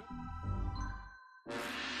 Just look.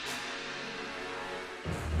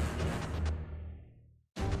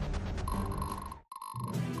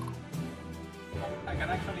 I can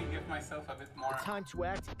actually give myself a bit more The time to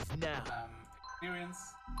act is now. experience.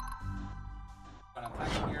 Gonna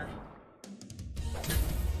attack here.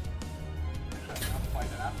 Actually, not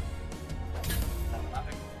quite enough.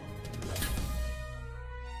 Problematic.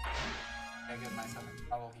 I get myself in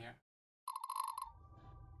trouble here.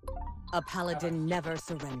 A paladin never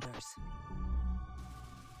surrenders.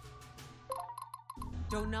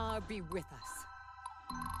 Donar be with us.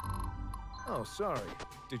 Oh, sorry.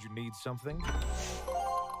 Did you need something?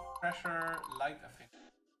 Pressure, light affinity.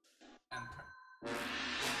 Enter.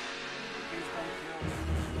 Please don't kill me.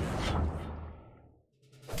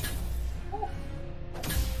 Whew.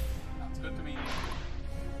 Sounds good to me.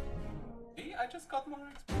 See, I just got more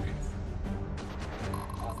experience.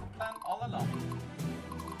 That was the plan all along.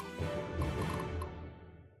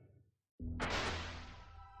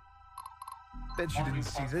 Bet you didn't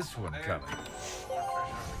see this one coming. More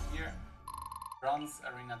treasure over here. Drop bronze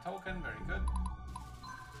arena token, very good.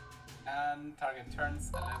 And target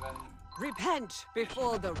turns 11. Repent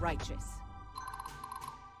before the righteous.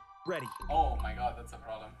 Ready. Oh my god, that's a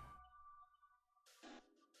problem.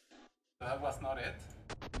 So that was not it.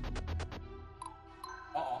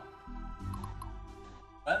 Uh-oh.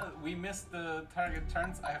 Well, we missed the target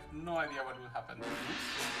turns. I have no idea what will happen.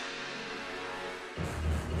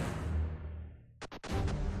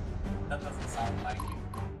 That doesn't sound likely.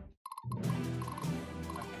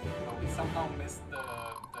 Okay, so we somehow missed the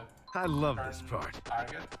I love turn this part.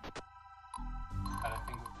 target. But I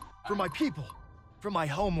think For my people, for my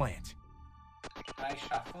homeland. can I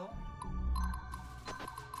shuffle?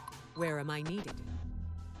 Where am I needed?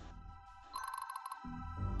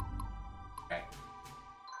 Okay.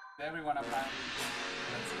 Everyone apparently.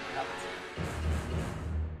 Let's see what happens here.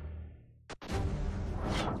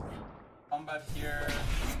 Combat here.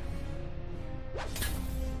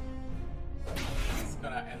 It's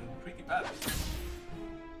gonna end pretty bad.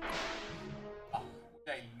 Oh, would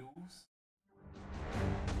I lose?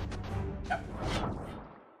 Yep.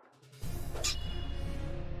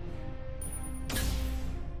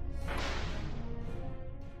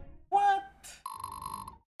 What?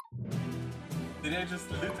 Did I just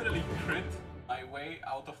literally crit my way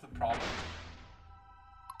out of the problem?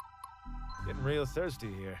 Getting real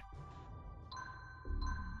thirsty here.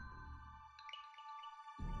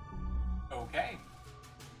 Okay.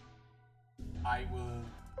 I will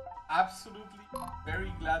absolutely,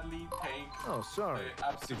 very gladly take Oh, sorry. the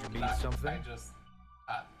absolute Did you need lack something? I just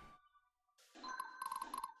had.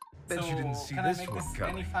 Bet you didn't see can this I make one this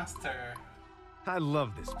coming. any faster? I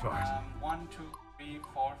love this part. 1, 2, 3,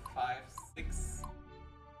 4, 5, 6.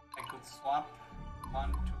 I could swap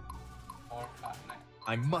 1, 2, 4, 5, 9.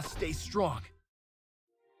 I must stay strong.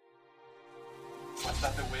 Was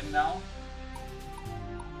that the win now?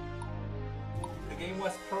 The game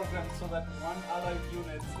was programmed so that one allied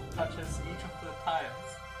unit touches each of the tiles.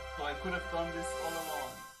 So I could have done this all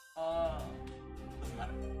along. Doesn't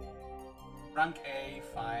matter. Rank A,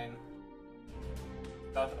 fine.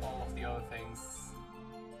 Got all of the other things.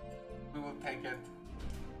 We will take it.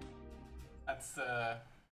 That's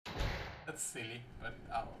silly, but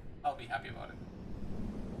I'll be happy about it.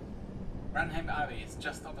 Branheim Abbey is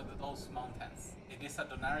just over those mountains. It is a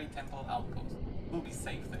Donari Temple outpost. We'll be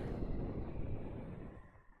safe there.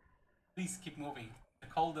 Please keep moving. The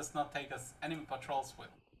cold does not take us enemy patrols with.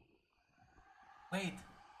 Wait,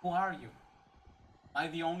 who are you? Am I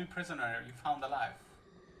the only prisoner you found alive?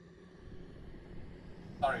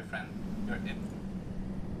 Sorry, friend, you're it.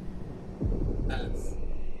 Else.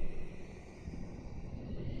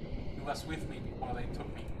 He was with me before they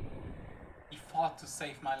took me. He fought to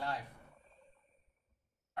save my life.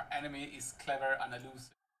 Our enemy is clever and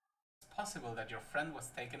elusive. It's possible that your friend was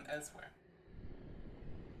taken elsewhere.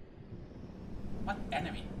 What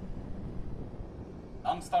enemy?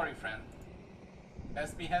 Long story, friend.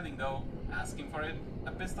 Best beheading though, asking for it,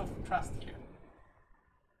 a bit of trust here.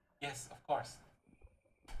 Yes, of course.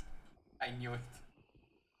 I knew it.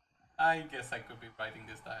 I guess I could be writing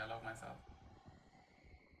this dialogue myself.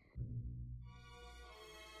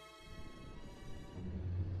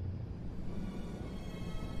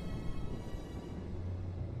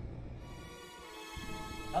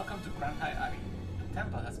 Welcome to Granhai Abbey. The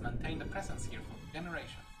temple has maintained a presence here for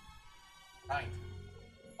generations. Right.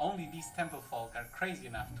 Only these temple folk are crazy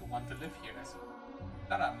enough to want to live here, so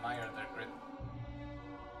gotta admire their grit.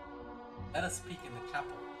 Let us speak in the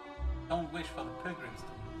chapel. Don't wish for the pilgrims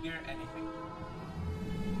to hear anything.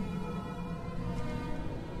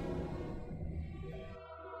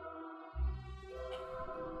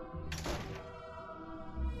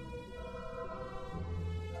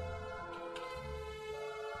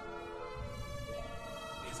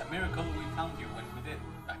 It is a miracle we found you when we did,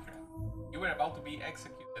 Backer. You were about to be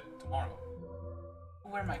executed tomorrow.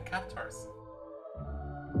 Who were my captors?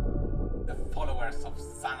 The followers of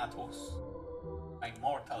Xanatos, my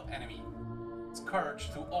mortal enemy,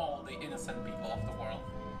 scourge to all the innocent people of the world.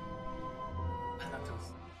 Xanatos.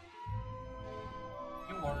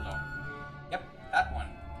 You Warlord. Yep, that one.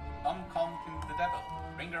 Some call him the devil,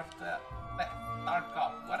 bringer of death, dark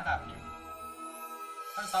god, what have you.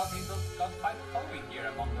 Turns out he's got quite a following here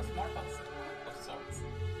among us mortals of sorts.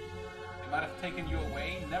 They might have taken you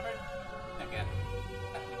away, never again.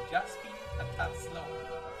 That would just be a tad slow.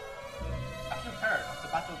 Have you heard of the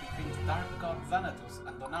battle between the dark god Xanatos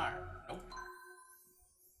and Donar? Nope.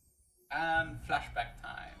 And flashback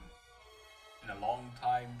time. In a long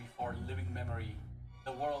time before living memory,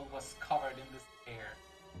 the world was covered in despair.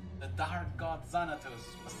 The dark god Xanatos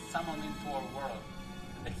was summoned into our world,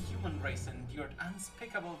 and the human race endured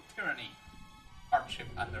unspeakable tyranny. hardship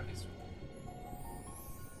under his rule.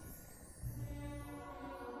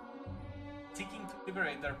 Seeking to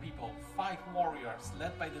liberate their people, 5 warriors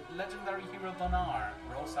led by the legendary hero Donar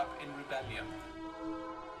rose up in rebellion.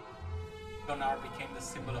 Donar became the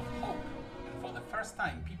symbol of hope, and for the first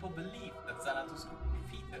time people believed that Xanatos could be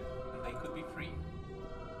defeated and they could be free.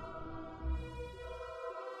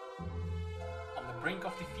 On the brink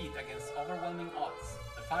of defeat against overwhelming odds,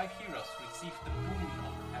 the 5 heroes received the boon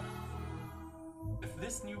of the heavens. With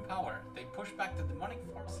this new power, they pushed back the demonic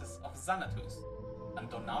forces of Xanatos, and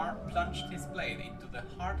Donar plunged his blade into the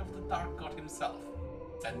heart of the Dark God himself,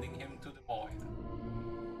 sending him to the void.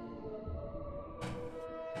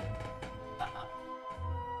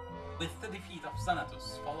 With the defeat of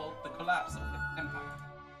Xanatos followed the collapse of his empire.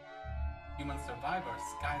 Human survivors,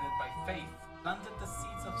 guided by faith, planted the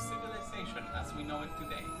seeds of civilization as we know it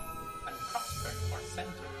today, and prospered for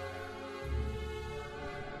centuries.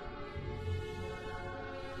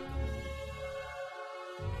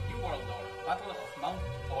 New Warlord, Battle of Mount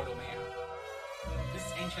Ptolemy.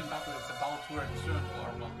 This ancient battle is about to return to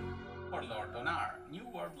our Warlord Donar, New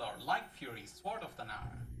Warlord, Light Fury, Sword of Donar.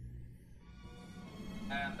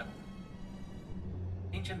 And the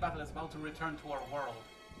ancient battle is about to return to our world.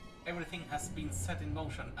 Everything has been set in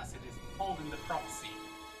motion as it is told in the prophecy.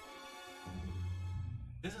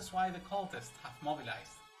 This is why the cultists have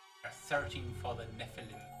mobilized. They are searching for the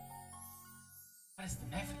Nephilim. What is the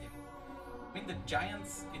Nephilim? I mean the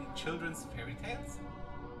giants in children's fairy tales?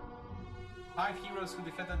 5 heroes who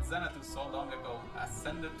defeated Xanatos so long ago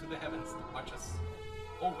ascended to the heavens to watch us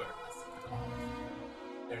over as it calls.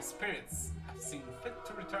 Their spirits have seen fit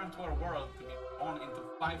to return to our world to be born into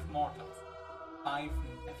 5 mortals, 5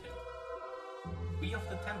 Nephilim. We of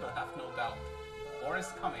the temple have no doubt. War is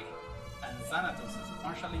coming, and Xanatos is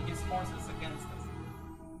marshalling his forces against us.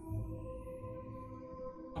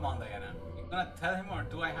 Come on, Diana. You gonna tell him or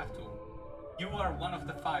do I have to? You are one of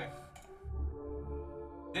the 5.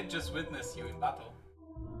 Did just witness you in battle.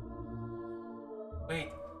 Wait,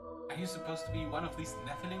 are you supposed to be one of these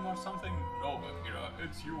Nephilim or something? No, Bakira,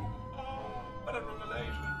 it's you. Oh, what a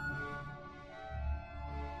revelation.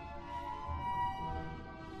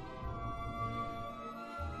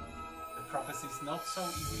 The prophecy is not so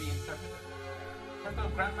easily interpreted.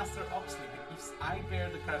 Temple Grandmaster Oxley believes I bear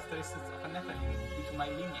the characteristics of a Nephilim due to my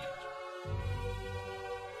lineage.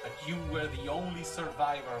 But you were the only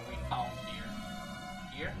survivor we found here.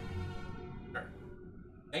 Here? Sure.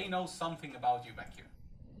 They know something about you back here.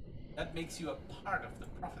 That makes you a part of the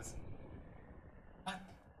prophecy. What?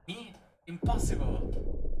 Me? Impossible!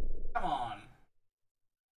 Come on!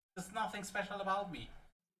 There's nothing special about me.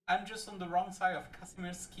 I'm just on the wrong side of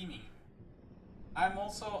Casimir's scheming. I'm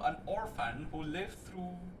also an orphan who lived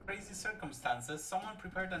through crazy circumstances. Someone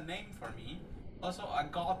prepared a name for me. Also, a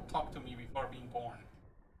god talked to me before being born.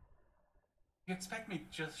 You expect me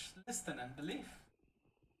to just listen and believe?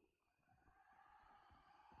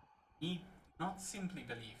 Me not simply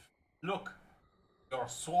believe. Look, your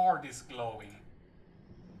sword is glowing.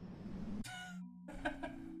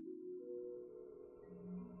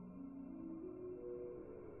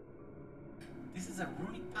 This is a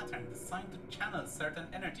runic pattern designed to channel certain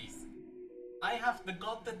energies. I have the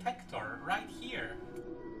god detector right here.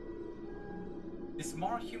 This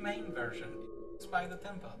more humane version is used by the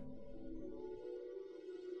temple.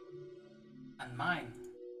 And mine.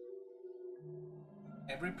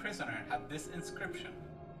 Every prisoner had this inscription,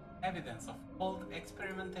 evidence of old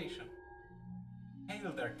experimentation.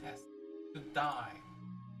 Failed their test, to die.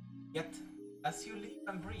 Yet, as you live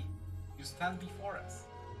and breathe, you stand before us.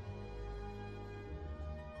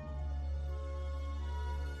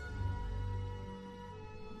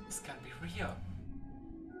 This can't be real.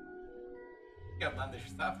 Outlandish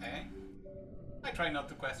stuff, eh? I try not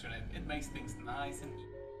to question it. It makes things nice and easy.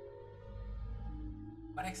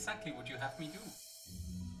 What exactly would you have me do?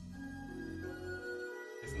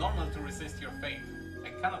 It's normal to resist your fate. I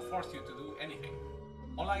cannot force you to do anything.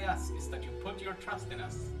 All I ask is that you put your trust in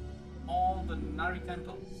us. All the Nari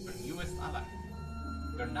Temple, your newest ally.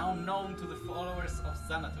 We are now known to the followers of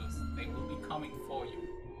Xanatos. They will be coming for you.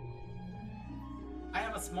 I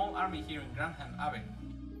have a small army here in Granham Abbey.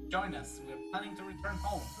 Join us. We are planning to return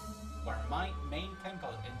home to our main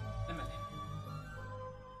temple in Symphony.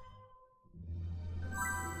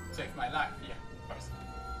 Save my life, yeah, of course.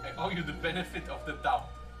 I owe you the benefit of the doubt.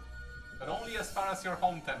 But only as far as your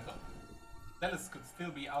home temple. Delis could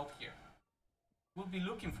still be out here. He will be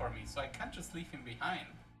looking for me, so I can't just leave him behind.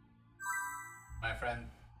 My friend,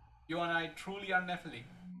 you and I truly are Nephilim.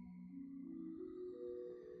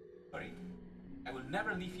 Sorry? I will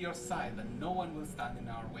never leave your side, and no one will stand in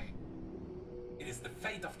our way. It is the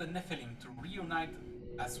fate of the Nephilim to reunite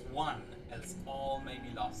as one, else all may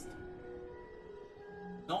be lost.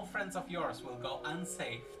 No friends of yours will go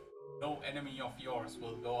unsaved, no enemy of yours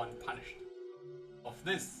will go unpunished. Of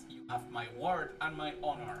this you have my word and my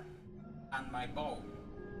honor, and my bow.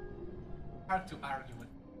 Hard to argue with.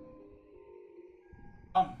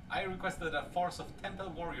 Come, I request that a force of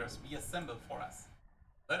temple warriors be assembled for us.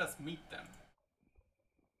 Let us meet them.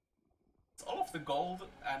 Is all of the gold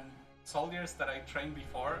and soldiers that I trained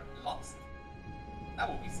before lost? That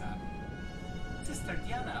would be sad. Sister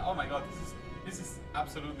Diana, oh my god, this is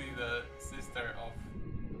absolutely the sister of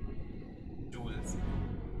Jules.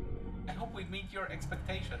 I hope we meet your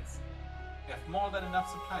expectations. We have more than enough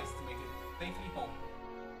supplies to make it safely home.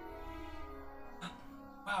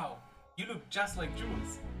 Wow, you look just like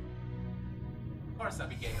Jules. Of course,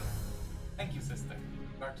 Abigail. Thank you, sister.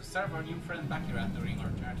 We are to serve our new friend Bakira during our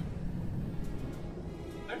journey.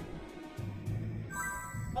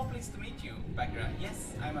 Oh, pleased to meet you, Bakira.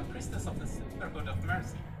 Yes, I am a priestess of the Sisterhood of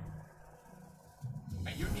Mercy.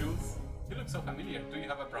 Are you Jules? You look so familiar. Do you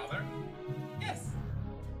have a brother? Yes.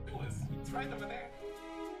 Jules, it's right over there.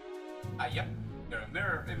 Ah, yep. You're a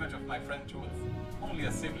mirror image of my friend Jules. Only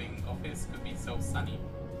a sibling of his could be so sunny.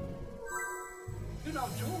 You know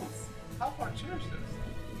Jules. How fortuitous.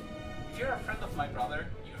 If you're a friend of my brother,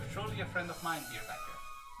 you're surely a friend of mine, dear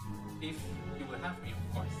Bakira. If you will have me,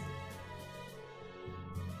 of course.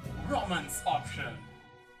 Romance option!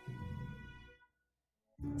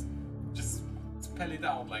 Just spell it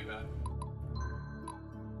out like that.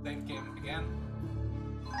 Save game again.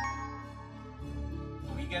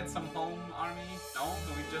 Do we get some home army? No?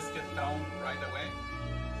 Do we just get thrown right away?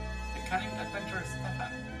 The cunning adventurer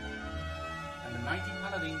Stefan and the mighty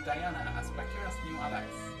paladin Diana as Bakira's new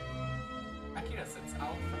allies. Bakira sets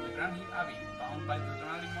out from the Grand Hill Abbey, bound by the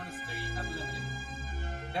Donali Monastery at Limerick.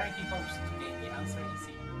 There he hopes to gain the answer he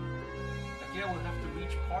seeks. Bakira will have to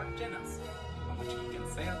reach Port Genas, from which he can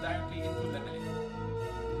sail directly into Limerick.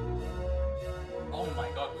 Oh my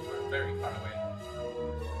god, we were very far away.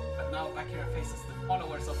 But now Bakira faces the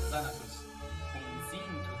followers of Xanatus, whom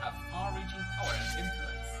seem to have far-reaching power and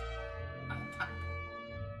influence. An attack.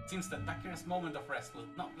 It seems that Bakira's moment of rest will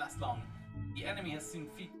not last long. The enemy has seen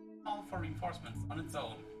fit to call for reinforcements on its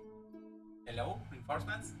own. Hello?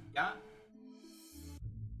 Reinforcements? Yeah?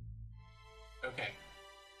 Okay.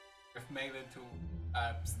 We've made it to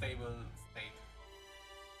a stable state.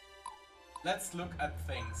 Let's look at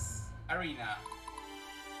things. Arena.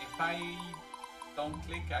 If I don't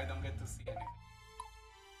click, I don't get to see anything.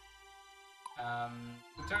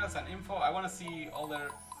 Tutorials and info. I want to see all the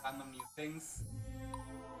random new things.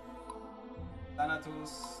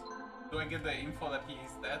 Thanatos. Do I get the info that he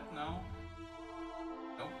is dead now?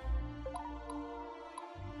 No.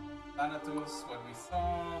 Thanatos, what we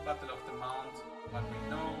saw. Battle of the Mount, what we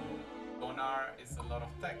know. Donar is a lot of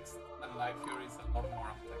text, and Light Fury is a lot more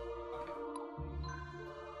of text. Okay.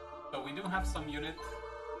 So we do have some unit.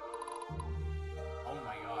 Oh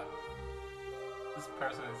my god. This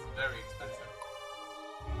person is very expensive.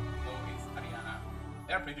 So is Ariana.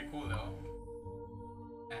 They're pretty cool though.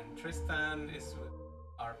 And Tristan is with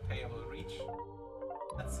our payable reach.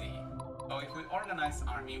 Let's see. So if we organize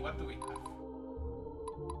army, what do we have?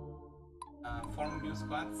 Form new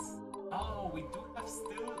squads. Oh, we do have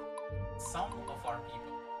still some of our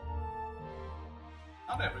people.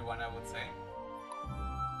 Not everyone, I would say.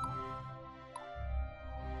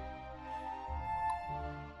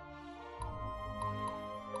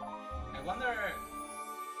 I wonder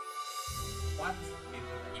what did we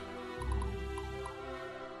keep?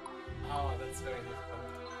 Oh, that's very difficult.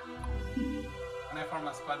 Can I form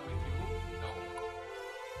a squad with you? No.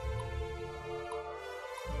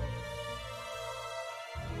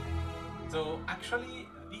 So actually,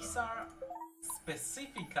 these are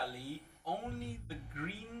specifically only the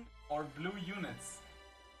green or blue units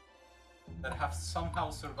that have somehow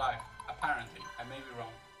survived, apparently. I may be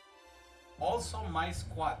wrong. Also, my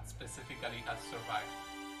squad specifically has survived.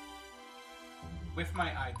 With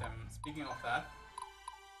my item, speaking of that,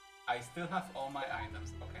 I still have all my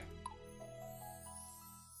items, okay.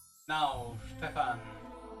 Now, Stefan.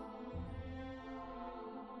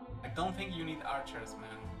 I don't think you need archers,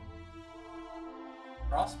 man.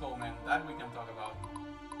 Crossbowmen, that we can talk about.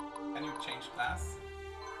 Can you change class?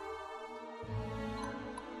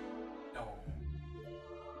 No.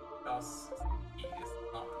 Because he is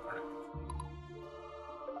not correct.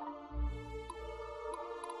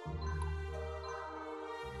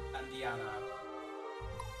 And Diana.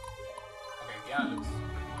 Okay, Diana looks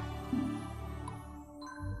pretty good.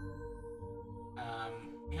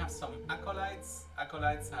 We have some acolytes.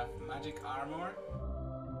 Acolytes have magic armor.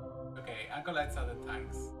 Okay, Okay, acolytes are the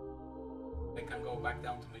tanks. They can go back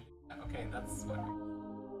down to melee. Okay, that's what we...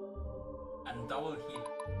 And double heal.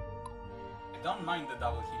 I don't mind the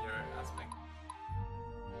double healer aspect.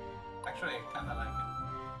 Actually, I kinda like it.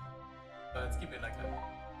 But let's keep it like that.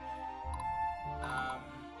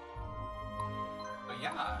 But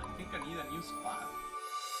yeah, I think I need a new squad.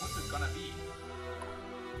 What's it gonna be?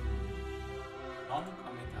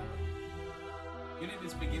 Non-committal. Unit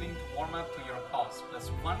is beginning to warm up to your cause.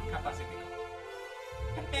 +1 capacity.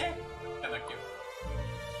 Kinda cute.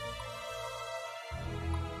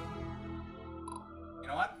 You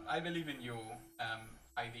know what? I believe in you,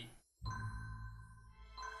 ID.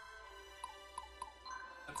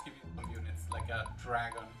 Let's give you some units, like a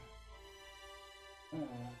dragon. Ooh,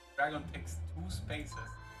 dragon takes 2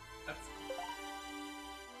 spaces. That's cool.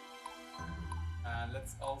 And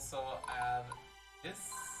let's also add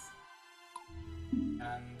this.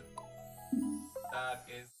 And that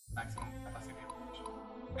is maximum capacity.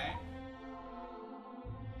 Okay.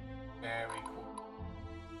 Very cool.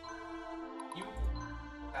 You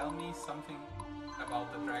tell me something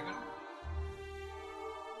about the dragon?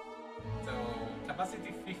 So,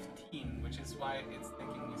 capacity 15, which is why it's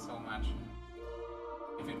taking me so much.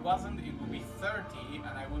 If it wasn't, it would be 30,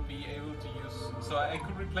 and I would be able to use... So I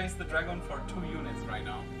could replace the dragon for 2 units right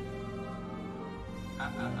now.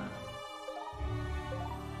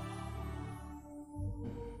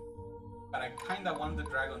 But I kinda want the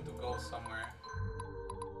dragon to go somewhere.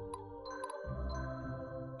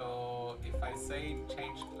 So if I say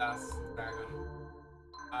change class dragon,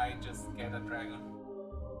 I just get a dragon.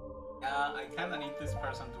 Yeah, I kinda need this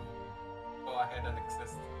person to go ahead and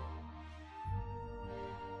exist.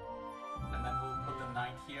 And then we'll put the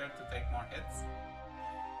knight here to take more hits.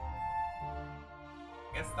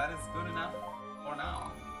 Guess that is good enough for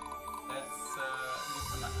now. Let's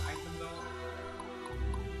use an item though.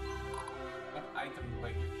 What item do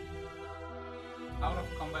I give you? Out of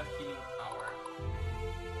combat healing power.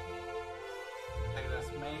 Taylor's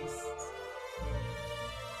mace.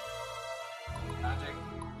 Magic.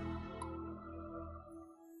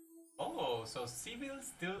 Oh, so Civil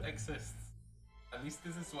still exists. At least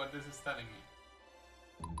this is what this is telling me.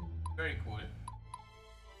 Very cool.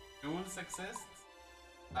 Duels exist.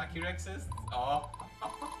 Akira exists. Oh.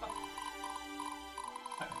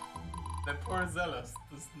 The poor Zealous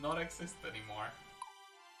does not exist anymore.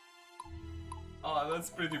 Oh,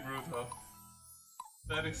 that's pretty brutal.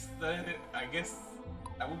 That is, I guess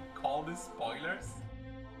I would call this spoilers.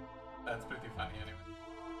 That's pretty funny anyway.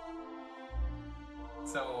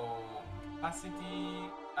 So,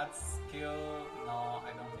 capacity, at skill, no,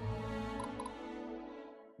 I don't think.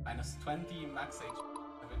 -20 max HP.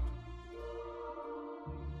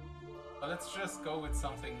 So let's just go with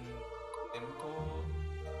something simple.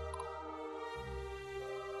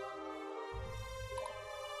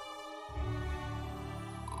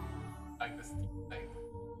 Like the steam type.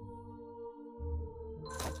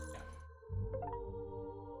 Yeah.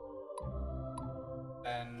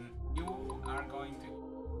 Then you are going to...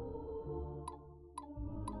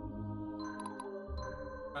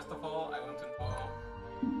 First of all, I want to know,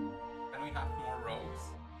 can we have more rogues?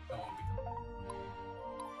 No,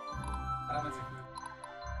 what happens if we...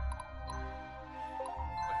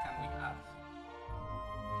 What can we add?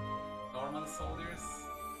 Normal soldiers?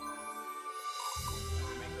 Can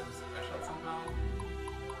we make them special somehow?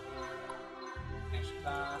 Change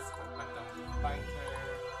class, go back down to fighter.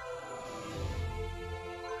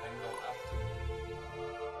 Then go up to...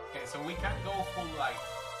 Okay, so we can go full light.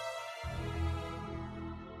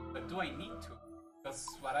 But do I need to? Because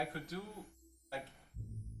what I could do, like...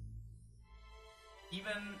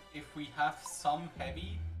 Even if we have some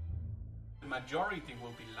heavy, the majority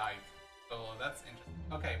will be light. So that's interesting.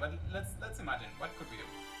 Okay, but let's imagine, what could we do?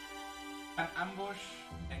 Can ambush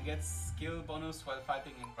and get skill bonus while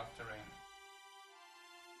fighting in rough terrain.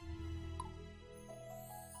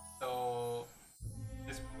 So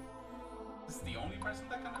this is the only person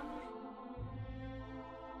that can ambush?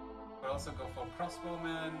 We'll also go for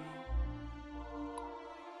crossbowmen.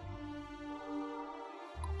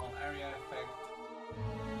 Small area effect.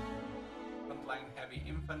 Frontline heavy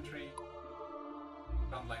infantry.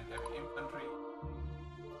 Frontline heavy infantry.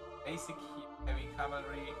 Basic heavy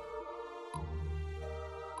cavalry.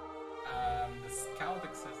 The scout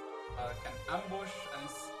exists, can ambush and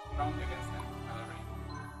is strong against enemy cavalry.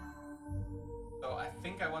 So I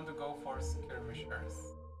think I want to go for skirmishers.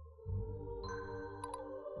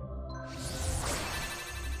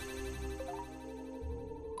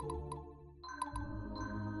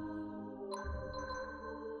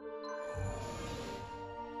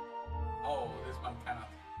 Oh, this one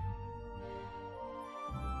cannot.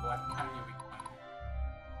 What can you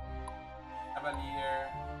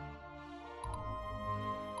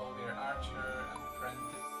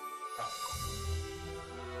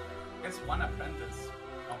guess one apprentice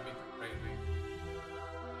won't be too crazy.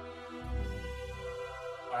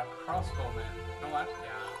 Or a crossbowman. You know what?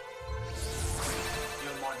 Yeah.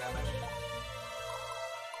 Deal more damage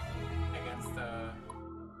against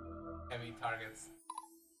heavy targets.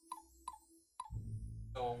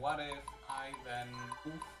 So what if I then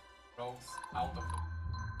move rogues out of it?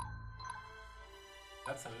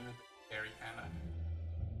 That's a little bit scary, kinda.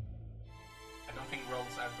 I don't think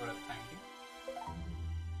rogues are good at tanking.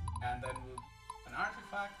 And then we'll do an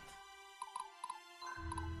artifact.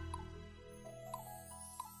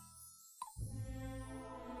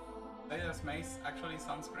 Leader's Mace actually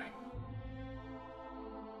sounds great.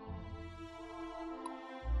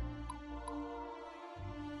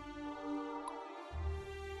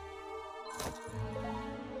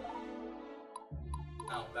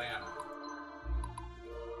 Now, Diana.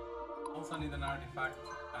 Also need an artifact,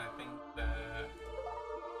 and I think the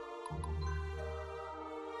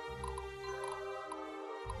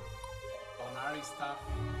Bonari stuff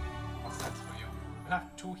makes sense for you. You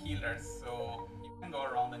have 2 healers, so you can go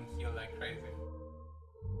around and heal like crazy.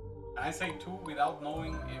 And I say 2 without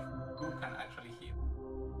knowing if 2 can actually heal.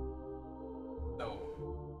 So,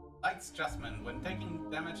 Light's Adjustment. When taking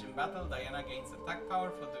damage in battle, Diana gains attack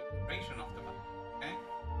power for the duration of the battle. Okay?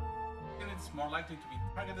 It's more likely to be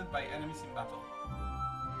targeted by enemies in battle.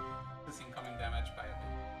 This incoming damage by a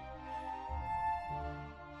bit.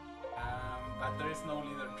 But there is no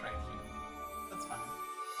leader trait here. That's fine.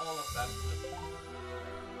 All of that is good.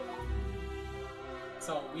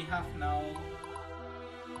 So we have now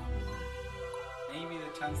maybe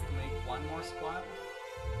the chance to make one more squad.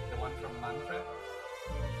 The one from Manfred.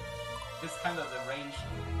 This is kind of the range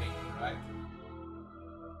thing, right?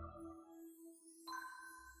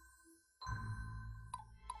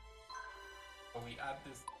 So we add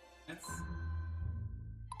this units.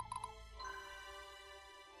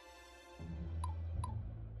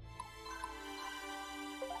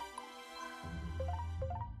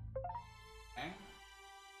 Okay.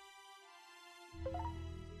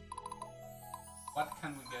 What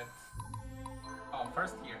can we get? Oh,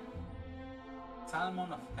 first here.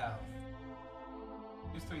 Salmon of Health.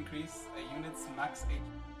 Used to increase a unit's max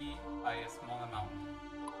HP by a small amount.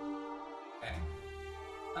 Okay.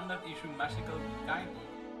 Standard issue magical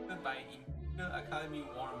guidebook created by Imperial Academy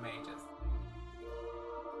War Mages.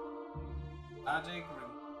 Magic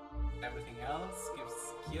removes everything else, gives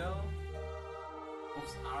skill,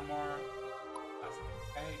 moves armor,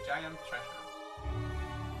 okay, giant treasure.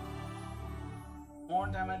 More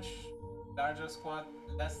damage, larger squad,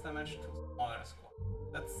 less damage to smaller squad.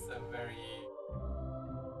 That's a very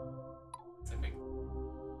specific.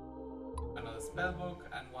 Another spellbook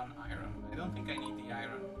and 1 iron. I don't think I need the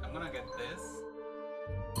iron. I'm gonna get this.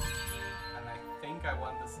 And I think I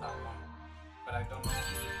want the salmon. But I don't know.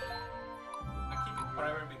 I keep it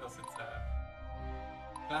forever because it's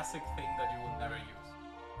a classic thing that you will never use.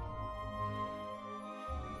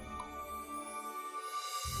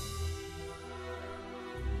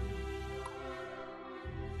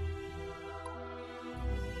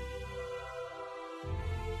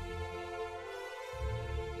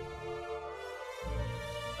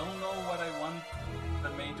 Don't know what I want the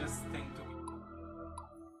mage's thing to be.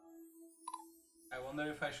 I wonder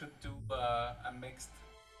if I should do a mixed.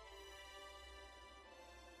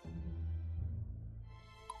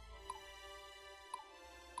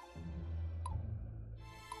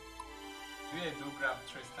 Maybe I do grab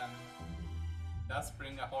Tristan. Does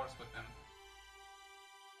bring a horse with him.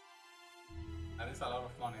 That is a lot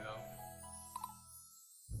of money though.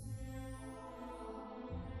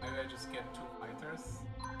 Maybe I just get 2 fighters.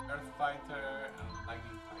 Earth Fighter and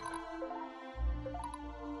Lightning Fighter.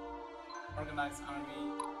 Organized army,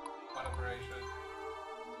 collaboration.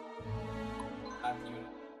 Add unit.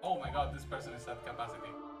 Oh my god, this person is at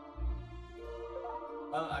capacity.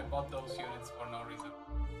 Well, I bought those units for no reason.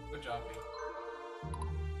 Good job, B.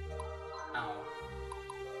 Now,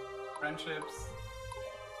 friendships,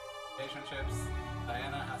 relationships.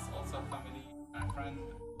 Diana has also a family and a friend.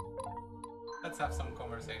 Let's have some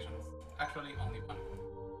conversations. Actually, only one.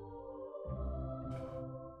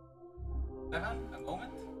 Evan, a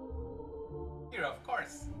moment? Here, of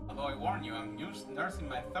course. Although I warn you, I'm nursing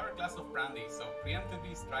my 3rd glass of brandy, so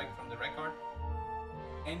preemptively strike from the record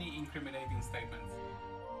any incriminating statements.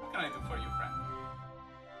 What can I do for you, friend?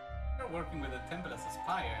 You're working with the temple as a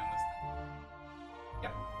spy, I understand.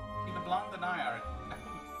 Yep, either blonde and I are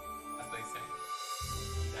as they say.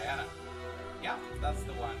 Diana. Yeah, that's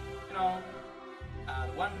the one. You know,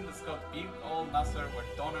 the one that's got big old muscle where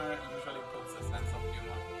Donner usually puts a sense of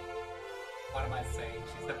humor. What am I saying?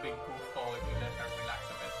 She's a big goofball if you let her relax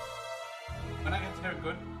a bit. When I get her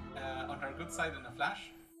good on her good side in a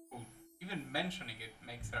flash, ooh, even mentioning it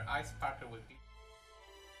makes her eyes sparkle with glee.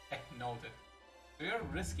 Noted. So you're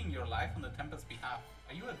risking your life on the Temple's behalf.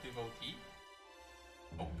 Are you a devotee?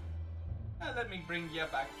 Nope. Let me bring you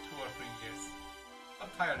back 2 or 3 years. I'm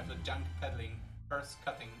tired of the junk peddling, purse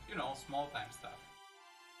cutting, you know, small time stuff.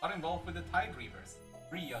 Got involved with the Tide Reavers.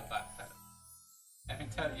 Real bad fellow. Let me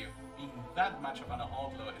tell you, being that much of an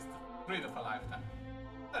outlaw is the thrill of a lifetime.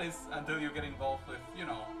 That is, until you get involved with, you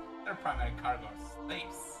know, their primary cargoes,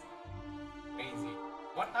 slaves. Crazy.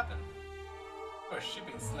 What happened? We were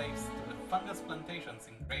shipping slaves to the fungus plantations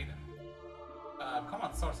in Graydon. A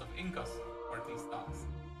common source of income for these dogs.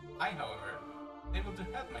 I, however, was able to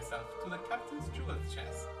help myself to the captain's jewel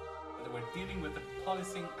chest, but they were dealing with the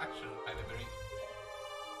policing action by the very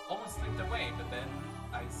almost slipped away, but then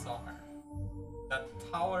I saw her. That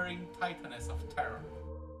towering titaness of terror.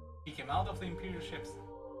 He came out of the Imperial ships,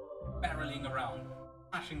 barreling around,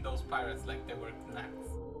 smashing those pirates like they were gnats.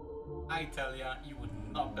 I tell ya, you would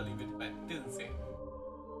not believe it if I didn't say it.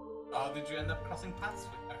 How did you end up crossing paths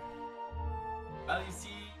with her? Well, you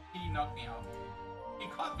see, he knocked me out. He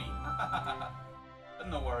caught me. But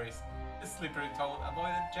no worries. This slippery toad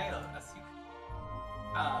avoided jail as you.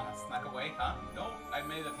 Snuck away, huh? No, I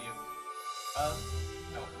made a deal. Well,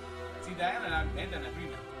 no. See, Diane and I made an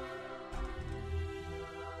agreement.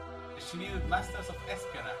 She needed masters of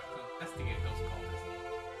espionage to investigate those cultists.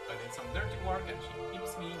 So I did some dirty work and she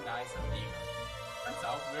keeps me nice and eager. Turns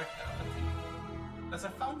out we're hell of a team. Thus I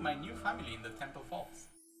found my new family in the Temple Vaults.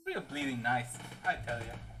 Real bleeding nice, I tell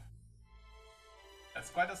ya. That's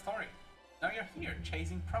quite a story. Now you're here,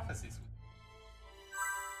 chasing prophecies with me.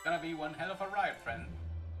 Gonna be one hell of a ride, friend.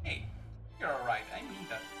 Hey, you're alright, I mean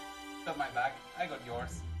that. Got my back, I got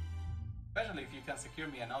yours. Especially if you can secure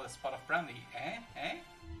me another spot of brandy, eh? Eh?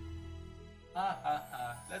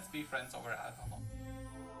 Let's be friends over alcohol.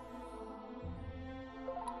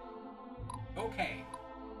 Okay.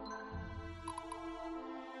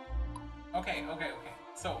 Okay.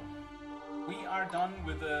 So, we are done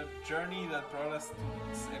with the journey that brought us to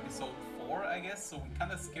this episode 4, I guess. So we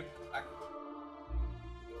kind of skipped act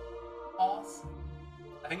pause.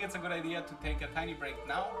 I think it's a good idea to take a tiny break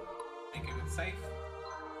now, make it safe,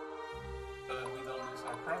 so that we don't lose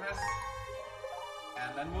our progress.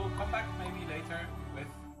 And then we'll come back maybe later with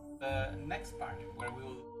the next part, where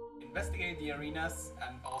we'll investigate the arenas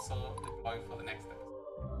and also deploy for the next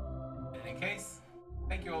episode. In any case,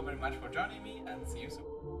 thank you all very much for joining me and see you soon.